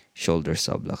the shoulder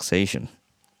subluxation.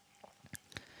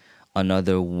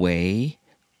 Another way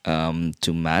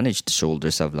to manage the shoulder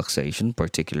subluxation,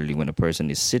 particularly when a person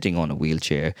is sitting on a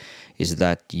wheelchair, is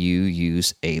that you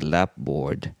use a lap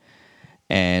board.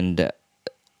 And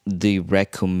the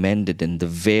recommended and the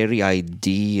very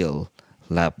ideal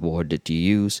lap board that you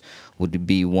use would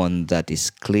be one that is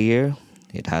clear,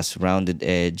 it has rounded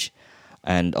edge,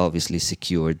 and obviously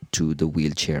secured to the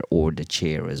wheelchair or the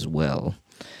chair as well.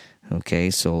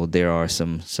 Okay, so there are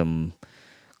some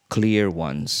clear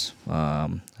ones.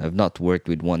 I've not worked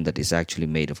with one that is actually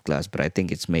made of glass, but I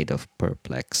think it's made of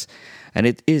Perplex, and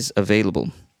it is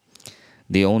available.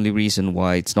 The only reason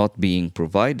why it's not being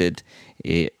provided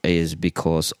is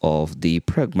because of the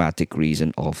pragmatic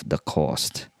reason of the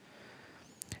cost.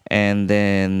 And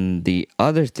then the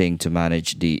other thing to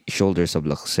manage the shoulder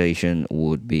subluxation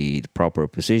would be the proper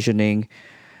positioning,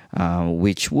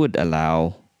 which would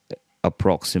allow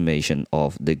approximation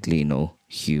of the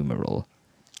glenohumeral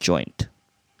joint.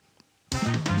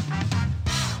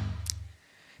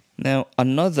 Now,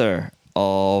 another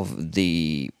of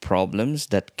the problems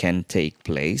that can take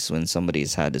place when somebody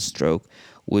has had a stroke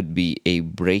would be a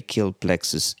brachial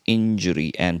plexus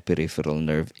injury and peripheral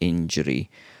nerve injury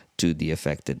to the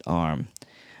affected arm.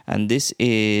 And this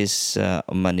is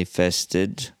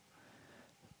manifested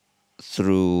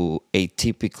through a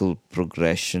typical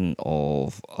progression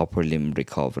of upper limb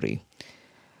recovery.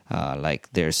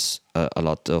 Like there's a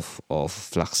lot of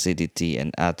flaccidity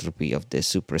and atrophy of the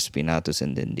supraspinatus,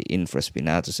 and then the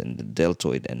infraspinatus and the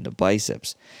deltoid and the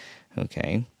biceps.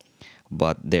 Okay.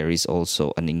 But there is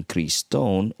also an increased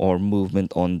tone or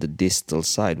movement on the distal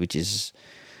side, which is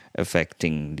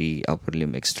affecting the upper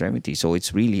limb extremity. So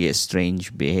it's really a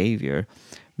strange behavior,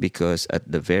 because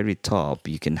at the very top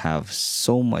you can have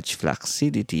so much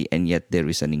flaccidity and yet there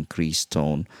is an increased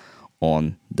tone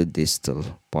on the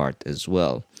distal part as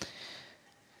well.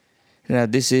 Now,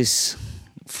 this is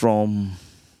from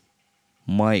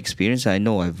my experience. I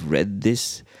know I've read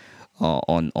this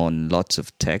on lots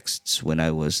of texts when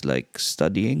I was like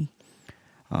studying,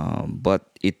 but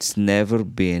it's never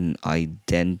been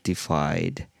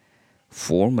identified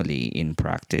formally in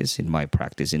practice, in my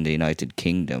practice in the United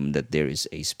Kingdom, that there is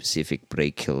a specific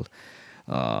brachial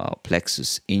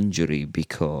plexus injury,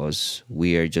 because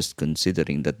we are just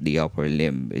considering that the upper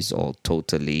limb is all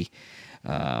totally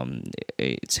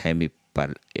it's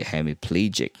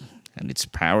hemiplegic and it's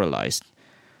paralyzed.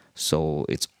 So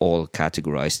it's all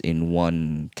categorized in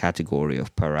one category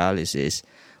of paralysis,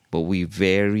 but we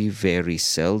very, very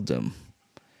seldom,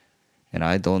 and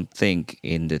I don't think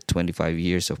in the 25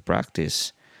 years of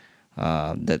practice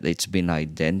that it's been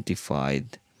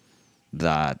identified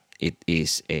that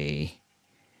the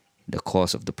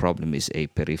cause of the problem is a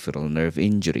peripheral nerve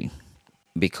injury.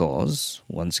 Because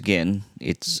once again,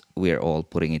 we're all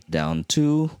putting it down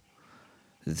to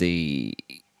the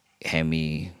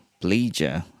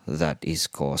hemiplegia that is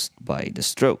caused by the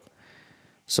stroke.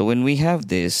 So when we have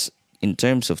this, in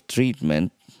terms of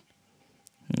treatment,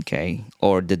 okay,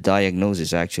 or the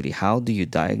diagnosis, actually, how do you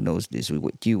diagnose this?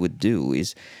 What you would do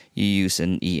is you use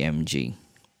an EMG.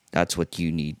 That's what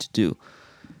you need to do.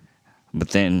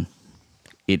 But then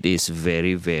it is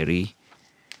very, very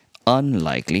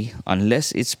unlikely,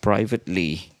 unless it's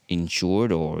privately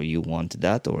insured or you want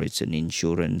that, or it's an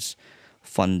insurance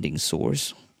funding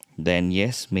source, then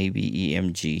yes, maybe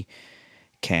EMG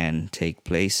can take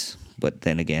place. But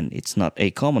then again, it's not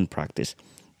a common practice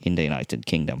in the United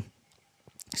Kingdom.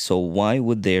 So why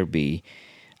would there be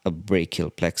a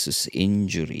brachial plexus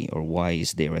injury, or why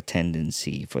is there a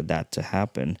tendency for that to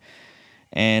happen?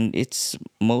 And it's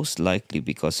most likely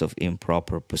because of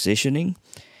improper positioning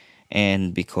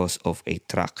and because of a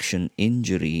traction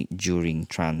injury during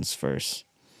transfers,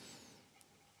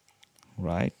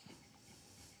 right?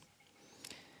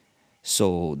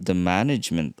 So the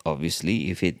management,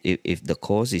 obviously, if the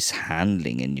cause is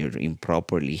handling and you're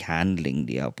improperly handling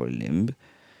the upper limb,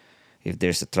 if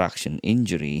there's a traction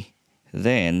injury,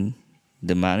 then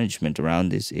the management around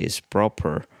this is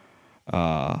proper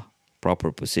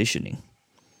positioning,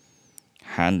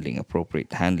 handling,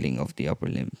 appropriate handling of the upper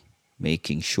limb,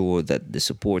 making sure that the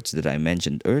supports that I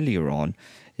mentioned earlier on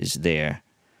is there.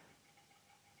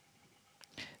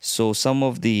 So some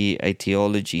of the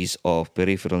etiologies of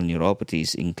peripheral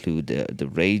neuropathies include the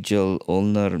radial,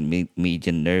 ulnar,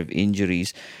 median nerve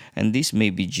injuries, and this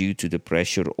may be due to the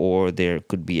pressure, or there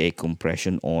could be a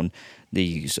compression on the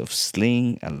use of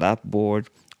sling, a lap board,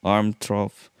 arm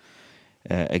trough.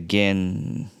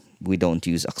 Again, we don't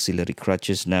use auxiliary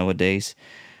crutches nowadays.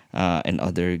 And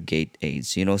other gait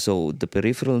aids, so the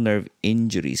peripheral nerve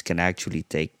injuries can actually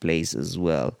take place as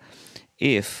well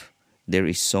if there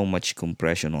is so much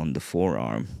compression on the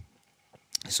forearm.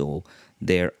 So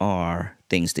there are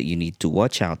things that you need to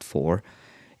watch out for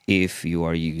if you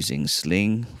are using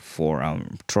sling,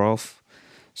 forearm trough.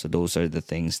 So those are the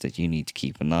things that you need to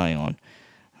keep an eye on.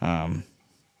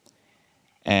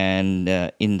 And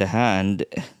in the hand,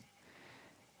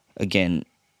 again,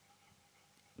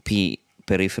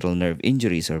 peripheral nerve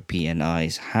injuries, or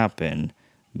PNIs, happen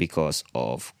because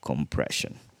of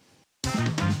compression.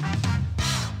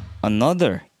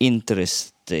 Another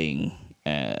interesting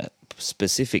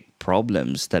specific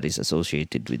problems that is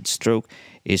associated with stroke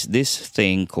is this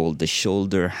thing called the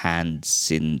shoulder hand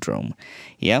syndrome.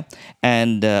 Yeah,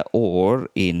 and or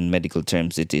in medical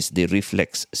terms, it is the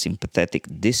reflex sympathetic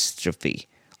dystrophy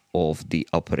of the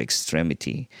upper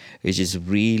extremity, which is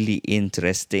really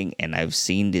interesting, and I've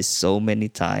seen this so many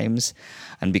times.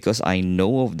 And because I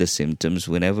know of the symptoms,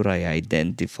 whenever I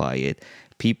identify it,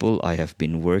 people I have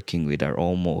been working with are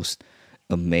almost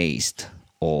amazed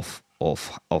of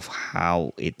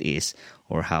how it is,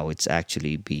 or how it's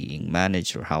actually being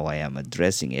managed, or how I am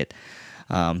addressing it.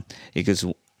 Because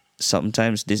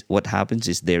sometimes what happens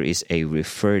is there is a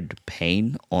referred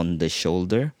pain on the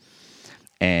shoulder,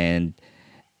 and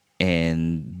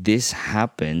this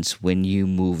happens when you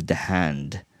move the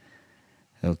hand.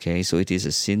 Okay, so it is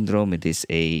a syndrome.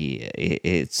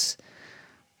 It's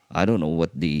I don't know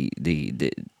what the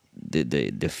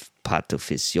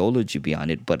pathophysiology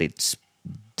behind it, but it's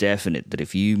definite that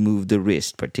if you move the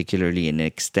wrist, particularly in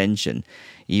extension,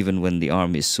 even when the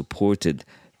arm is supported,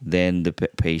 then the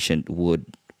patient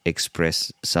would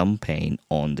express some pain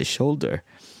on the shoulder.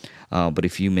 But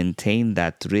if you maintain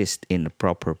that wrist in a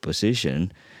proper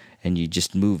position, and you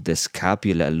just move the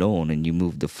scapula alone, and you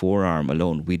move the forearm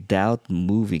alone without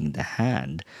moving the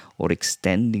hand or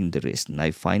extending the wrist, and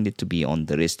I find it to be on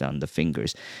the wrist and the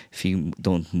fingers, if you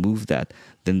don't move that,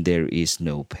 then there is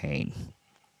no pain.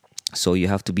 So you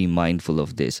have to be mindful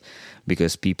of this,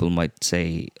 because people might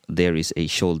say there is a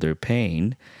shoulder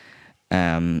pain,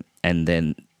 and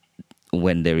then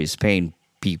when there is pain,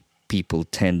 people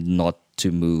tend not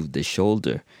to move the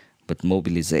shoulder. But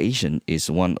mobilization is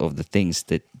one of the things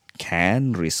that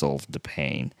can resolve the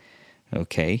pain.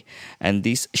 Okay, and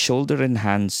this shoulder and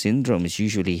hand syndrome is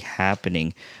usually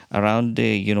happening around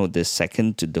the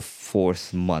second to the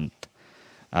fourth month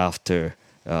after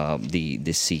the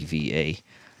CVA.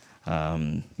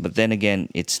 But then again,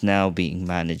 it's now being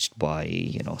managed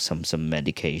by some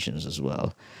medications as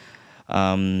well.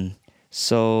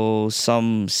 So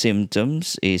some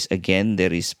symptoms is, again,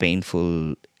 there is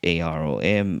painful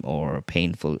AROM, or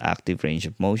painful active range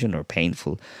of motion, or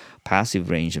painful passive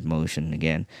range of motion.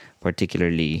 Again,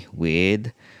 particularly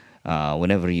with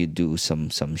whenever you do some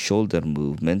shoulder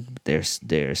movement,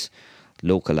 there's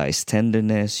localized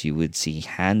tenderness. You would see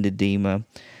hand edema.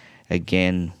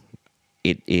 Again,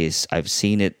 I've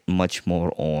seen it much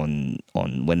more on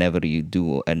whenever you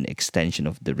do an extension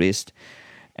of the wrist,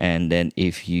 and then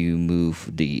if you move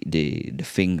the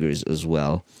fingers as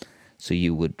well, so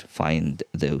you would find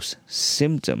those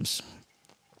symptoms.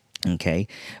 Okay,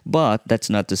 but that's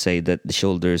not to say that the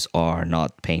shoulders are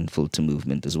not painful to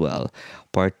movement as well,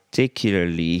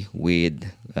 particularly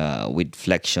with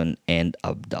flexion and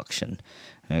abduction.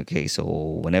 Okay, so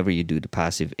whenever you do the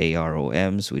passive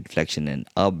AROMs with flexion and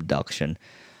abduction,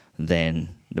 then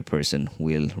the person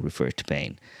will refer to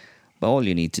pain. But all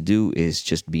you need to do is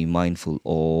just be mindful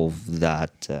of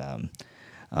that,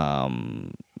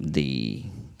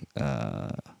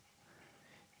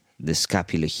 the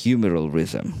scapulohumeral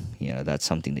rhythm. That's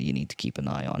something that you need to keep an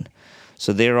eye on.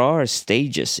 So there are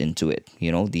stages into it.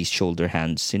 These shoulder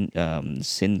hand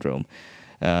syndrome.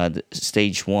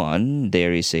 Stage one,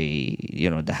 there is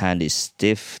the hand is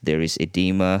stiff, there is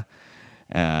edema,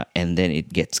 and then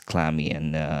it gets clammy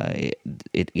and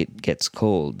it gets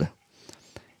cold.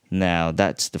 Now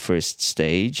that's the first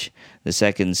stage. The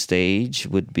second stage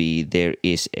would be there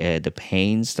is the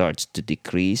pain starts to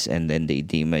decrease and then the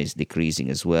edema is decreasing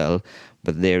as well,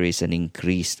 but there is an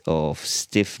increase of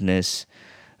stiffness.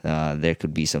 There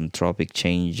could be some tropic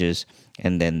changes,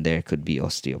 and then there could be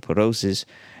osteoporosis.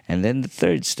 And then the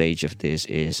third stage of this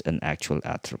is an actual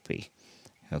atrophy.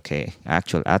 Okay,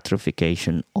 actual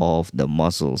atrophication of the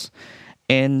muscles.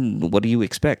 And what do you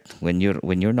expect when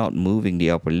you're not moving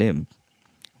the upper limb?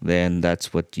 Then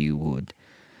that's what you would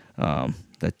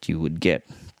get.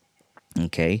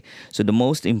 Okay, so the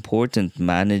most important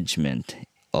management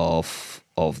of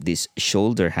this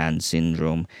shoulder hand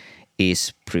syndrome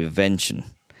is prevention,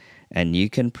 and you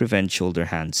can prevent shoulder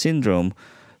hand syndrome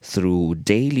through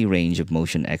daily range of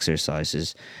motion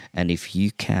exercises, and if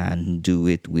you can do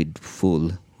it with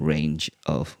full range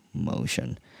of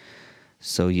motion.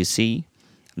 So you see,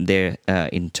 there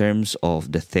in terms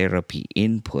of the therapy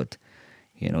input,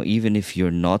 even if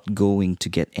you're not going to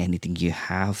get anything, you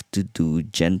have to do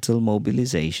gentle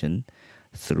mobilization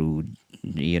through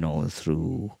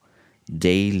through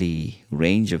daily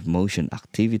range of motion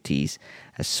activities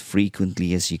as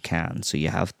frequently as you can. So you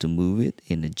have to move it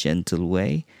in a gentle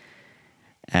way,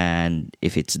 and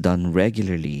if it's done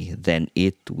regularly, then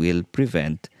it will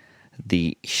prevent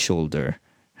the shoulder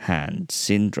hand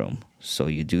syndrome. So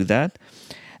you do that.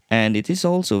 And it is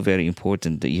also very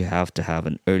important that you have to have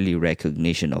an early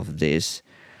recognition of this.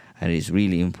 And it's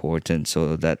really important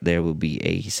so that there will be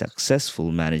a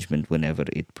successful management whenever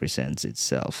it presents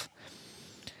itself.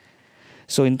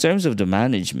 So in terms of the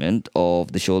management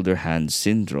of the shoulder hand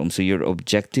syndrome, so your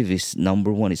objective is,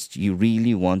 number one, is you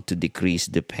really want to decrease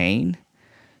the pain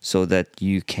so that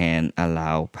you can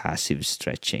allow passive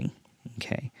stretching.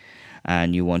 Okay.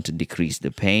 And you want to decrease the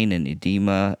pain and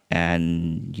edema,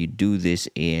 and you do this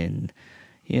in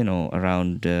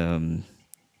around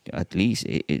at least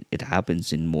it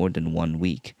happens in more than 1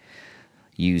 week.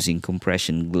 Using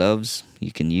compression gloves,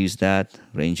 you can use that.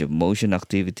 Range of motion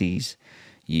activities,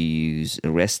 you use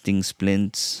resting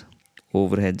splints,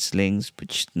 overhead slings,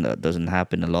 which doesn't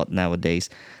happen a lot nowadays.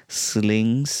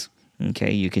 Slings,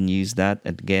 okay, you can use that.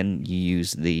 And again, you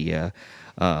use the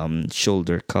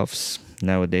shoulder cuffs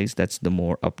nowadays. That's the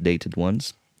more updated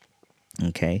ones.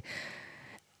 Okay.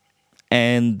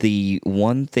 And the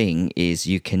one thing is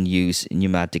you can use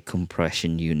pneumatic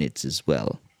compression units as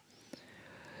well.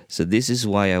 So this is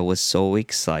why I was so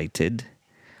excited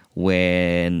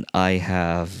when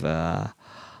when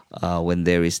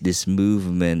there is this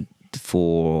movement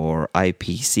for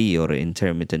IPC, or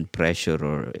intermittent pressure,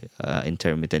 or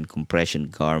intermittent compression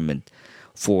garment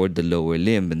for the lower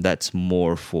limb, and that's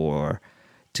more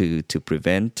to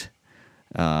prevent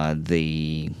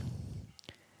the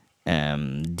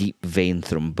deep vein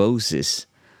thrombosis.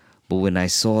 But when I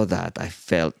saw that, I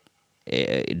felt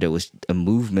there was a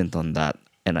movement on that,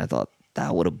 and I thought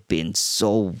that would have been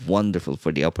so wonderful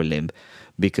for the upper limb,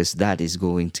 because that is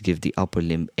going to give the upper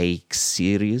limb a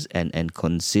serious and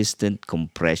consistent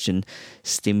compression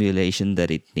stimulation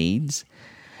that it needs,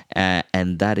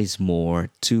 and that is more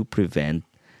to prevent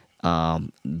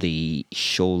the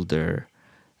shoulder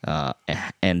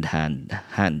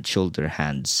and shoulder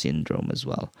hand syndrome as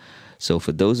well. So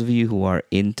for those of you who are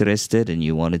interested and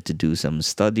you wanted to do some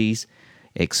studies,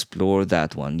 explore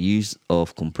that one. Use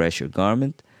of compression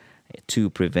garment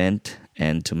to prevent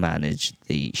and to manage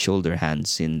the shoulder hand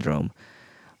syndrome.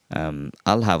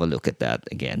 I'll have a look at that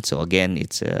again. So again,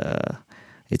 it's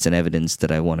an evidence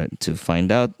that I wanted to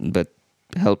find out, but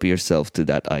help yourself to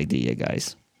that idea,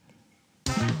 guys.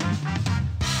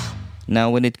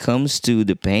 Now, when it comes to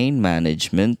the pain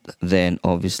management, then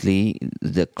obviously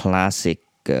the classic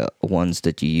ones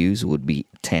that you use would be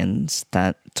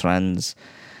transcutaneous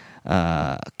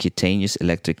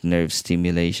electric nerve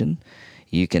stimulation.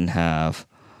 You can have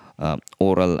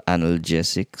oral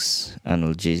analgesics,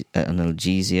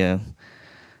 analgesia.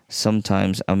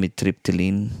 Sometimes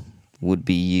amitriptyline would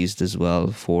be used as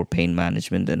well for pain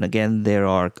management. And again, there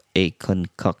are a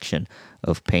concoction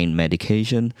of pain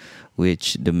medication,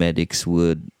 which the medics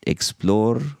would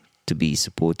explore to be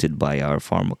supported by our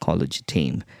pharmacology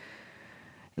team.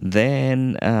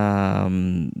 Then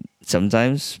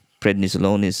sometimes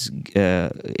prednisolone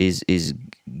is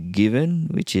given,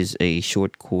 which is a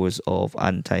short course of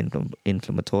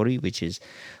anti-inflammatory, which is,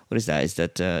 what is that? Is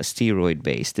that steroid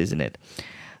based, isn't it?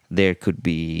 There could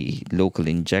be local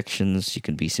injections. You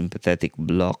can be sympathetic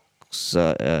blocks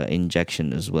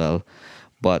injection as well.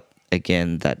 But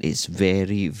again, that is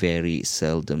very, very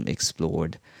seldom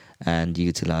explored and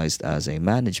utilized as a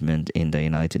management in the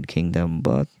United Kingdom,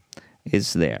 but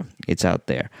it's there, it's out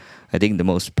there. I think the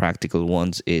most practical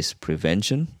ones is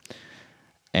prevention,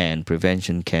 and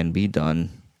prevention can be done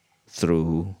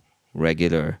through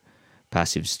regular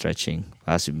passive stretching,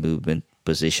 passive movement,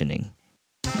 positioning.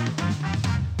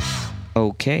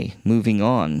 Okay, moving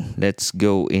on. Let's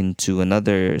go into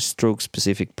another stroke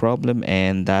specific problem,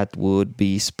 and that would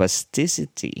be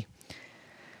spasticity.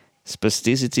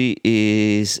 Spasticity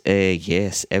is a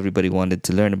yes, everybody wanted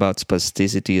to learn about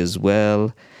spasticity as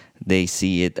well. They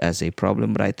see it as a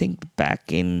problem, but I think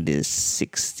back in the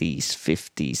 60s,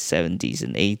 50s, 70s,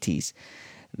 and 80s,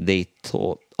 they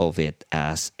thought of it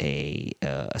as a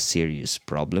serious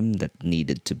problem that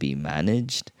needed to be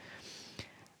managed.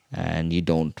 And you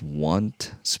don't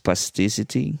want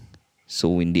spasticity.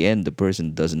 So in the end, the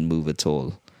person doesn't move at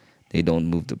all. They don't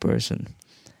move the person.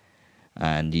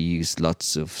 And you use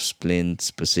lots of splints,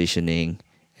 positioning.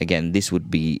 Again, this would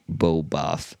be bow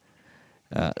bath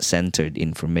centered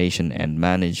information and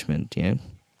management. Yeah.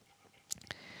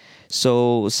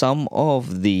 So some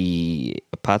of the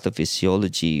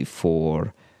pathophysiology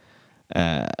for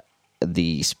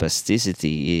the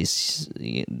spasticity is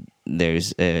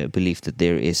there's a belief that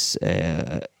there is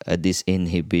a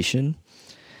disinhibition,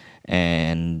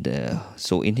 and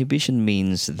so inhibition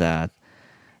means that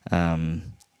all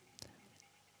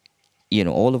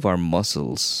of our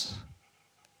muscles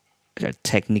are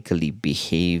technically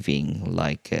behaving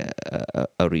like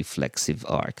a reflexive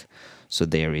arc. So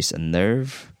there is a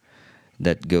nerve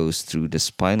that goes through the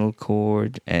spinal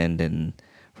cord, and then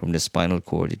from the spinal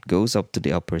cord it goes up to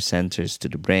the upper centers to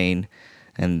the brain,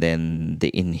 and then the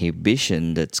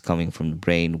inhibition that's coming from the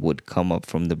brain would come up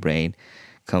from the brain,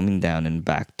 coming down and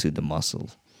back to the muscle.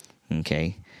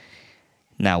 Okay.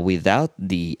 Now, without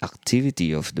the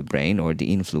activity of the brain or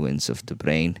the influence of the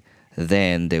brain,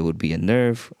 then there would be a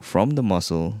nerve from the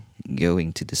muscle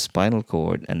going to the spinal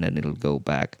cord, and then it'll go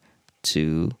back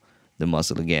to the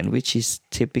muscle again, which is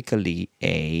typically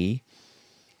a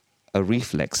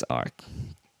reflex arc.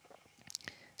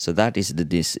 So that is the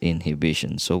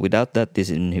disinhibition. So without that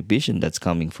disinhibition that's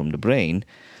coming from the brain,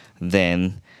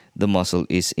 then the muscle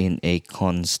is in a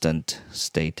constant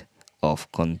state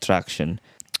of contraction.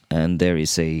 And there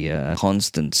is a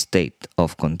constant state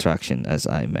of contraction, as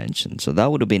I mentioned. So that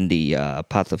would have been the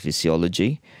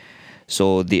pathophysiology.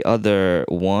 So the other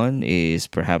one is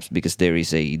perhaps because there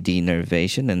is a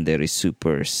denervation and there is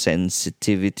super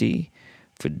sensitivity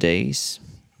for days.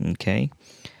 Okay.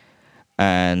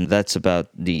 And that's about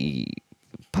the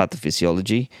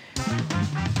pathophysiology.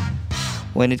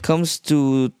 When it comes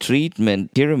to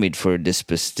treatment pyramid for the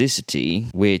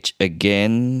spasticity, which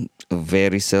again,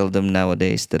 very seldom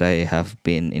nowadays that I have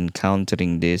been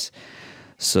encountering this.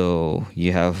 So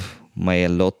you have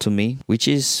myelotomy, which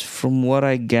is, from what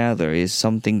I gather, is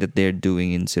something that they're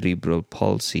doing in cerebral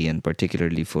palsy and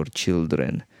particularly for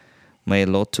children.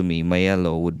 Myelotomy,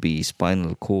 myelo would be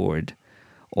spinal cord.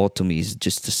 Otomy is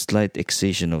just a slight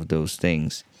excision of those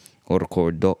things. Or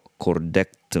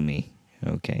chordectomy.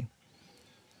 Okay.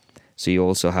 So you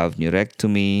also have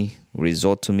neurectomy,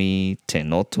 rhizotomy,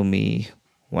 tenotomy.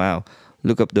 Wow.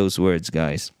 Look up those words,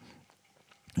 guys.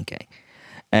 Okay.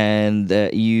 And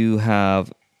you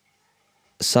have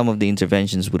some of the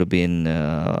interventions would have been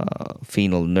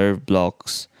phenol nerve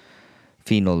blocks,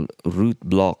 phenol root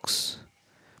blocks.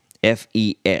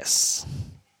 FES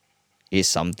is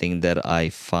something that I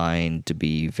find to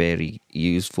be very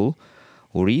useful,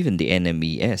 or even the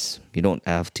NMES. You don't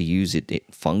have to use it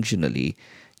functionally,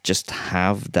 just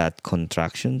have that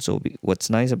contraction. So what's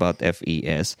nice about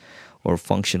FES, or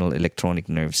functional electronic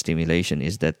nerve stimulation,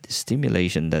 is that the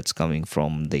stimulation that's coming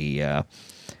from the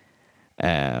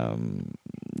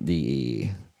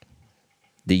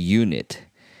unit,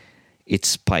 it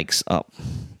spikes up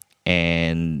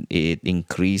and it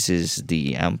increases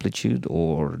the amplitude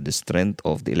or the strength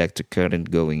of the electric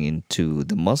current going into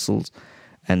the muscles,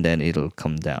 and then it'll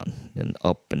come down and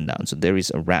up and down. So there is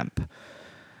a ramp.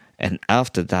 And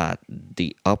after that,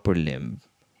 the upper limb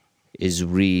is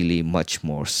really much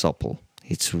more supple.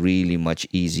 It's really much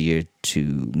easier to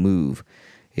move.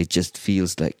 It just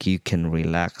feels like you can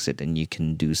relax it and you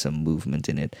can do some movement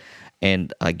in it.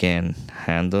 And again,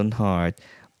 hand on heart,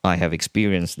 I have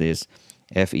experienced this.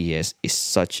 FES is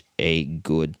such a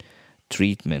good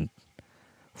treatment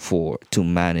to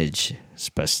manage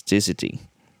spasticity.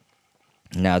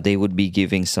 Now, they would be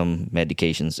giving some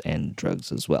medications and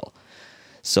drugs as well.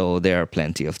 So there are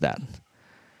plenty of that.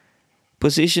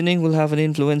 Positioning will have an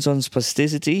influence on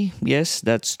spasticity. Yes,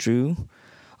 that's true.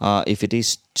 If it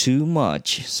is too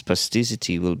much,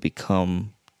 spasticity will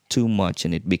become too much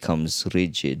and it becomes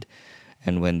rigid.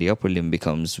 And when the upper limb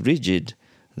becomes rigid,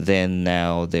 then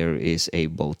now there is a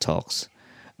Botox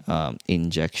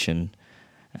injection,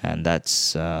 and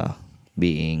that's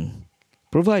being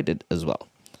provided as well.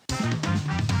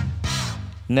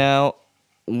 Now,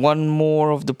 one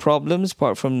more of the problems,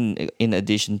 apart from in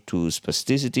addition to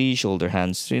spasticity, shoulder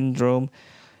hand syndrome,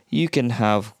 you can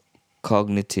have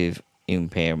cognitive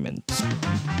impairment.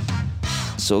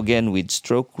 So again, with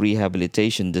stroke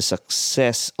rehabilitation, the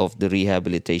success of the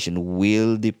rehabilitation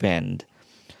will depend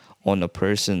on a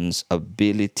person's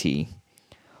ability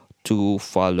to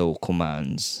follow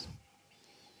commands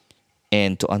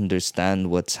and to understand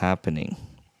what's happening,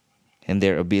 and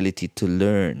their ability to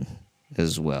learn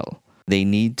as well. They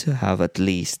need to have at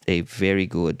least a very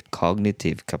good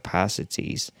cognitive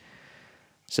capacities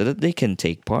so that they can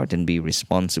take part and be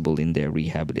responsible in their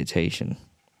rehabilitation.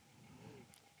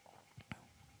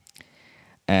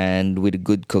 And with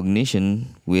good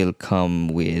cognition will come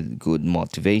with good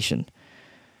motivation.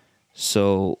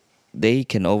 So they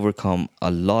can overcome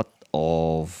a lot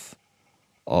of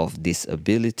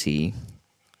disability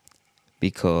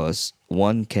because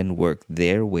one can work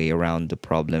their way around the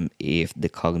problem if the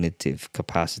cognitive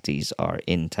capacities are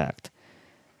intact.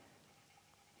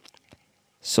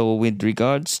 So with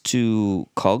regards to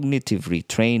cognitive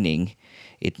retraining,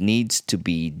 it needs to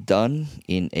be done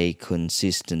in a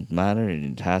consistent manner,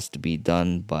 and it has to be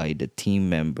done by the team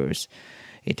members.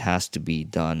 It has to be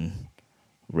done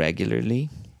regularly.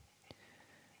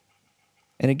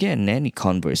 And again, any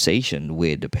conversation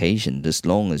with the patient, as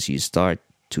long as you start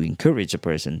to encourage a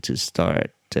person to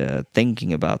start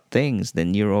thinking about things,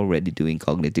 then you're already doing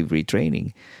cognitive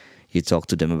retraining. You talk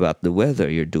to them about the weather,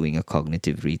 you're doing a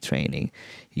cognitive retraining.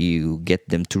 You get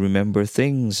them to remember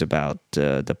things about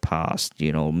the past,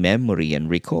 memory and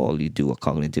recall, you do a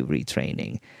cognitive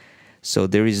retraining. So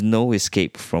there is no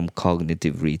escape from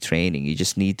cognitive retraining. You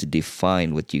just need to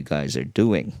define what you guys are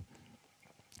doing.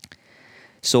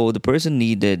 So the person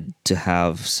needed to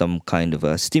have some kind of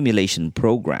a stimulation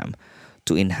program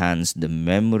to enhance the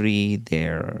memory,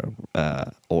 their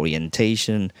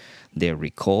orientation, their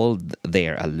recall,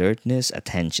 their alertness,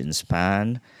 attention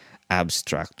span,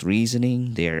 abstract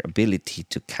reasoning, their ability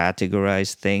to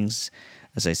categorize things.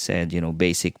 As I said,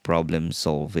 basic problem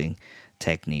solving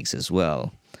techniques as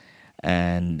well.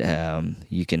 And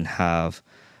you can have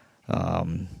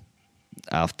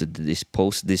after this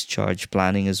post-discharge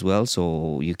planning as well.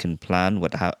 So you can plan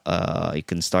you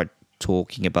can start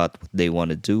talking about what they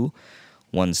want to do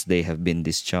once they have been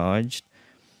discharged.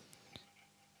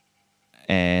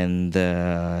 And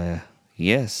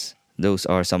yes, those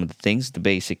are some of the things, the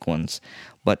basic ones.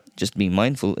 But just be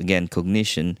mindful, again,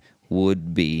 cognition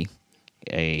would be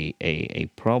a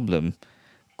problem,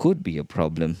 could be a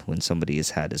problem when somebody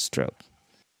has had a stroke.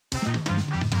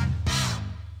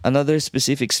 Another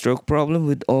specific stroke problem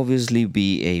would obviously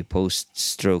be a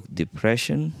post-stroke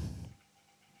depression.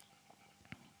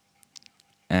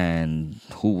 And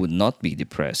who would not be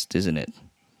depressed, isn't it?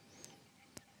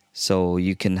 So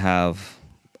you can have,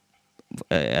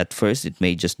 at first it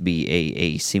may just be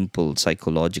a simple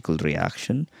psychological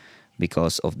reaction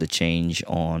because of the change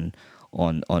on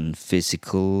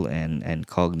physical and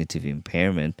cognitive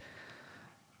impairment.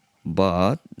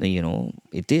 But,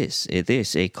 it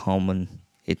is a common,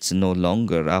 it's no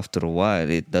longer, after a while,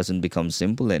 it doesn't become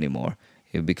simple anymore.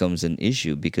 It becomes an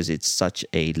issue because it's such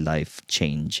a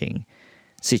life-changing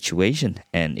situation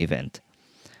and event.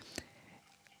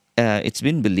 It's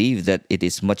been believed that it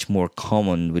is much more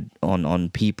common on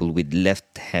people with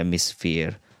left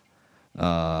hemisphere,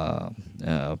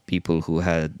 people who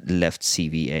had left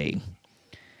CVA.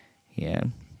 Yeah.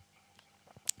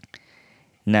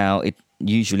 Now, it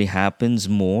usually happens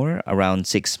more around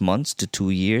 6 months to 2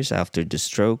 years after the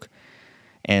stroke.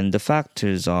 And the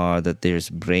factors are that there's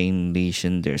brain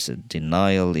lesion, there's a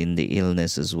denial in the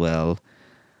illness as well.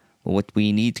 What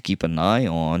we need to keep an eye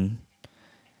on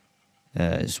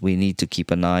is we need to keep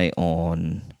an eye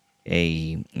on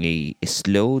a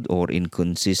slowed or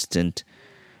inconsistent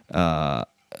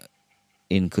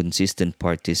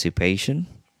participation,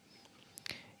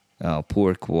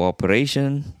 poor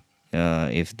cooperation.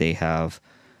 If they have,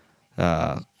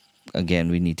 again,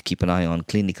 we need to keep an eye on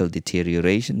clinical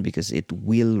deterioration because it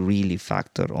will really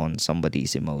factor on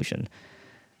somebody's emotion.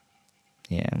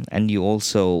 Yeah, and you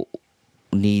also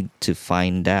need to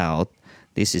find out,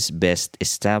 this is best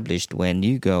established when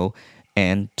you go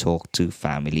and talk to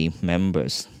family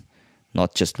members,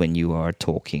 not just when you are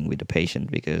talking with the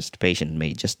patient, because the patient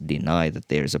may just deny that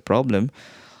there's a problem,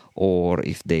 or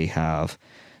if they have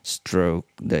stroke,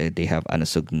 they have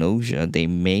anosognosia, they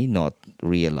may not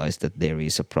realize that there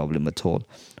is a problem at all.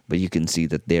 but you can see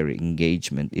that their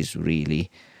engagement is really,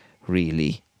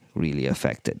 really, really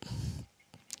affected.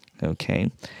 Okay.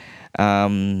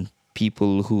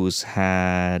 People who's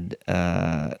had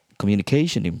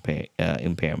communication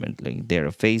impairment, like they're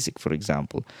aphasic, for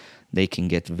example, they can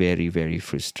get very, very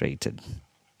frustrated.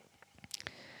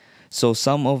 So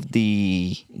some of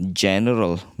the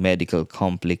general medical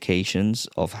complications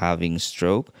of having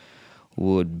stroke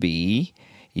would be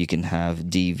you can have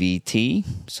DVT,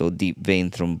 so deep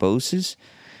vein thrombosis.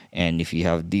 And if you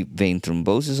have deep vein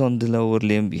thrombosis on the lower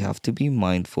limb, you have to be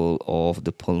mindful of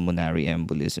the pulmonary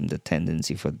embolism, the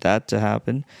tendency for that to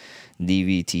happen.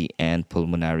 DVT and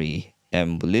pulmonary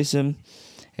embolism,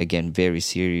 again, very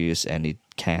serious, and it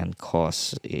can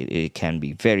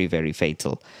be very, very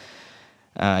fatal.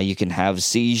 You can have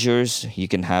seizures. You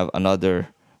can have another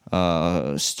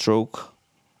stroke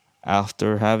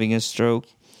after having a stroke,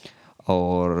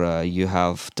 or you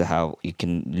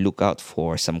can look out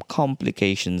for some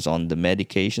complications on the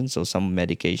medication. So some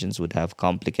medications would have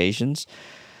complications,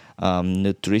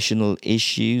 nutritional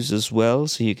issues as well.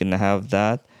 So you can have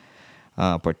that,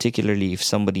 particularly if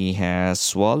somebody has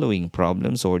swallowing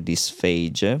problems or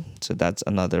dysphagia. So that's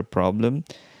another problem.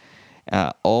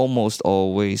 Almost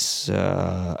always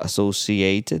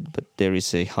associated, but there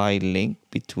is a high link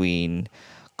between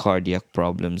cardiac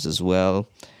problems as well.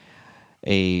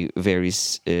 A very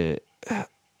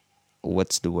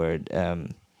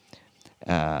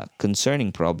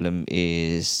concerning problem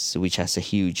is, which has a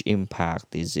huge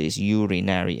impact, is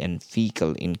urinary and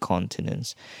fecal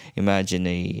incontinence. Imagine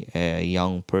a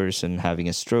young person having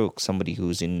a stroke, somebody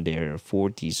who's in their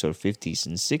 40s or 50s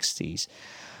and 60s,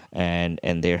 and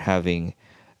they're having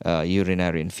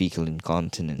urinary and fecal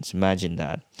incontinence. Imagine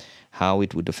that, how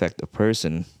it would affect a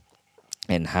person,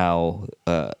 and how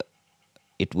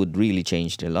it would really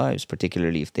change their lives,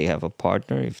 particularly if they have a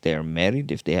partner, if they are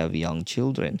married, if they have young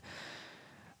children.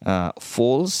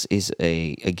 Falls is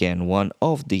again one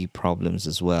of the problems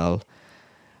as well,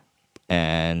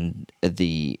 and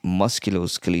the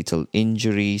musculoskeletal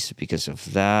injuries because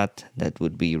of that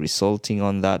would be resulting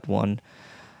on that one.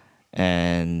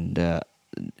 And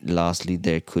lastly,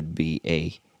 there could be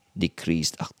a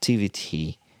decreased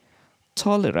activity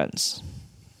tolerance.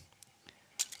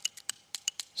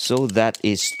 So that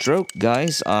is stroke,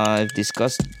 guys. I've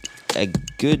discussed a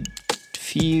good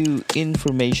few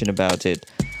information about it,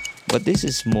 but this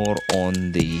is more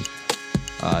on the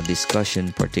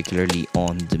discussion, particularly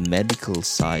on the medical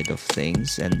side of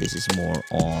things, and this is more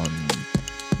on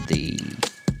the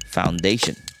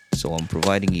foundation. So I'm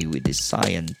providing you with this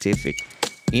scientific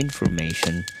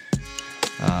information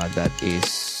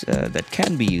that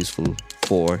can be useful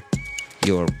for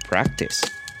your practice.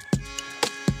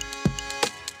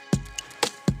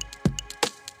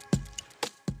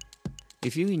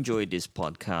 If you enjoyed this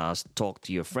podcast, talk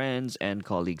to your friends and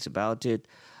colleagues about it.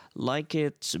 Like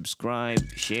it, subscribe,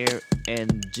 share,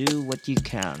 and do what you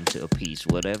can to appease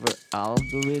whatever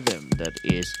algorithm that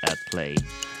is at play.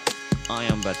 I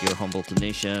am but your humble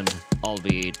clinician,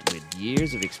 albeit with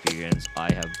years of experience,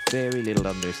 I have very little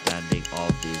understanding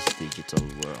of this digital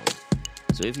world.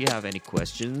 So if you have any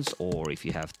questions, or if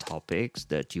you have topics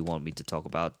that you want me to talk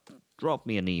about, drop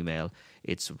me an email.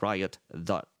 It's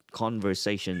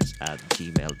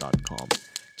riot.conversations@gmail.com.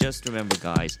 Just remember,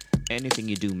 guys, anything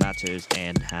you do matters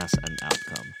and has an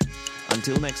outcome.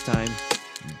 Until next time,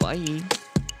 bye.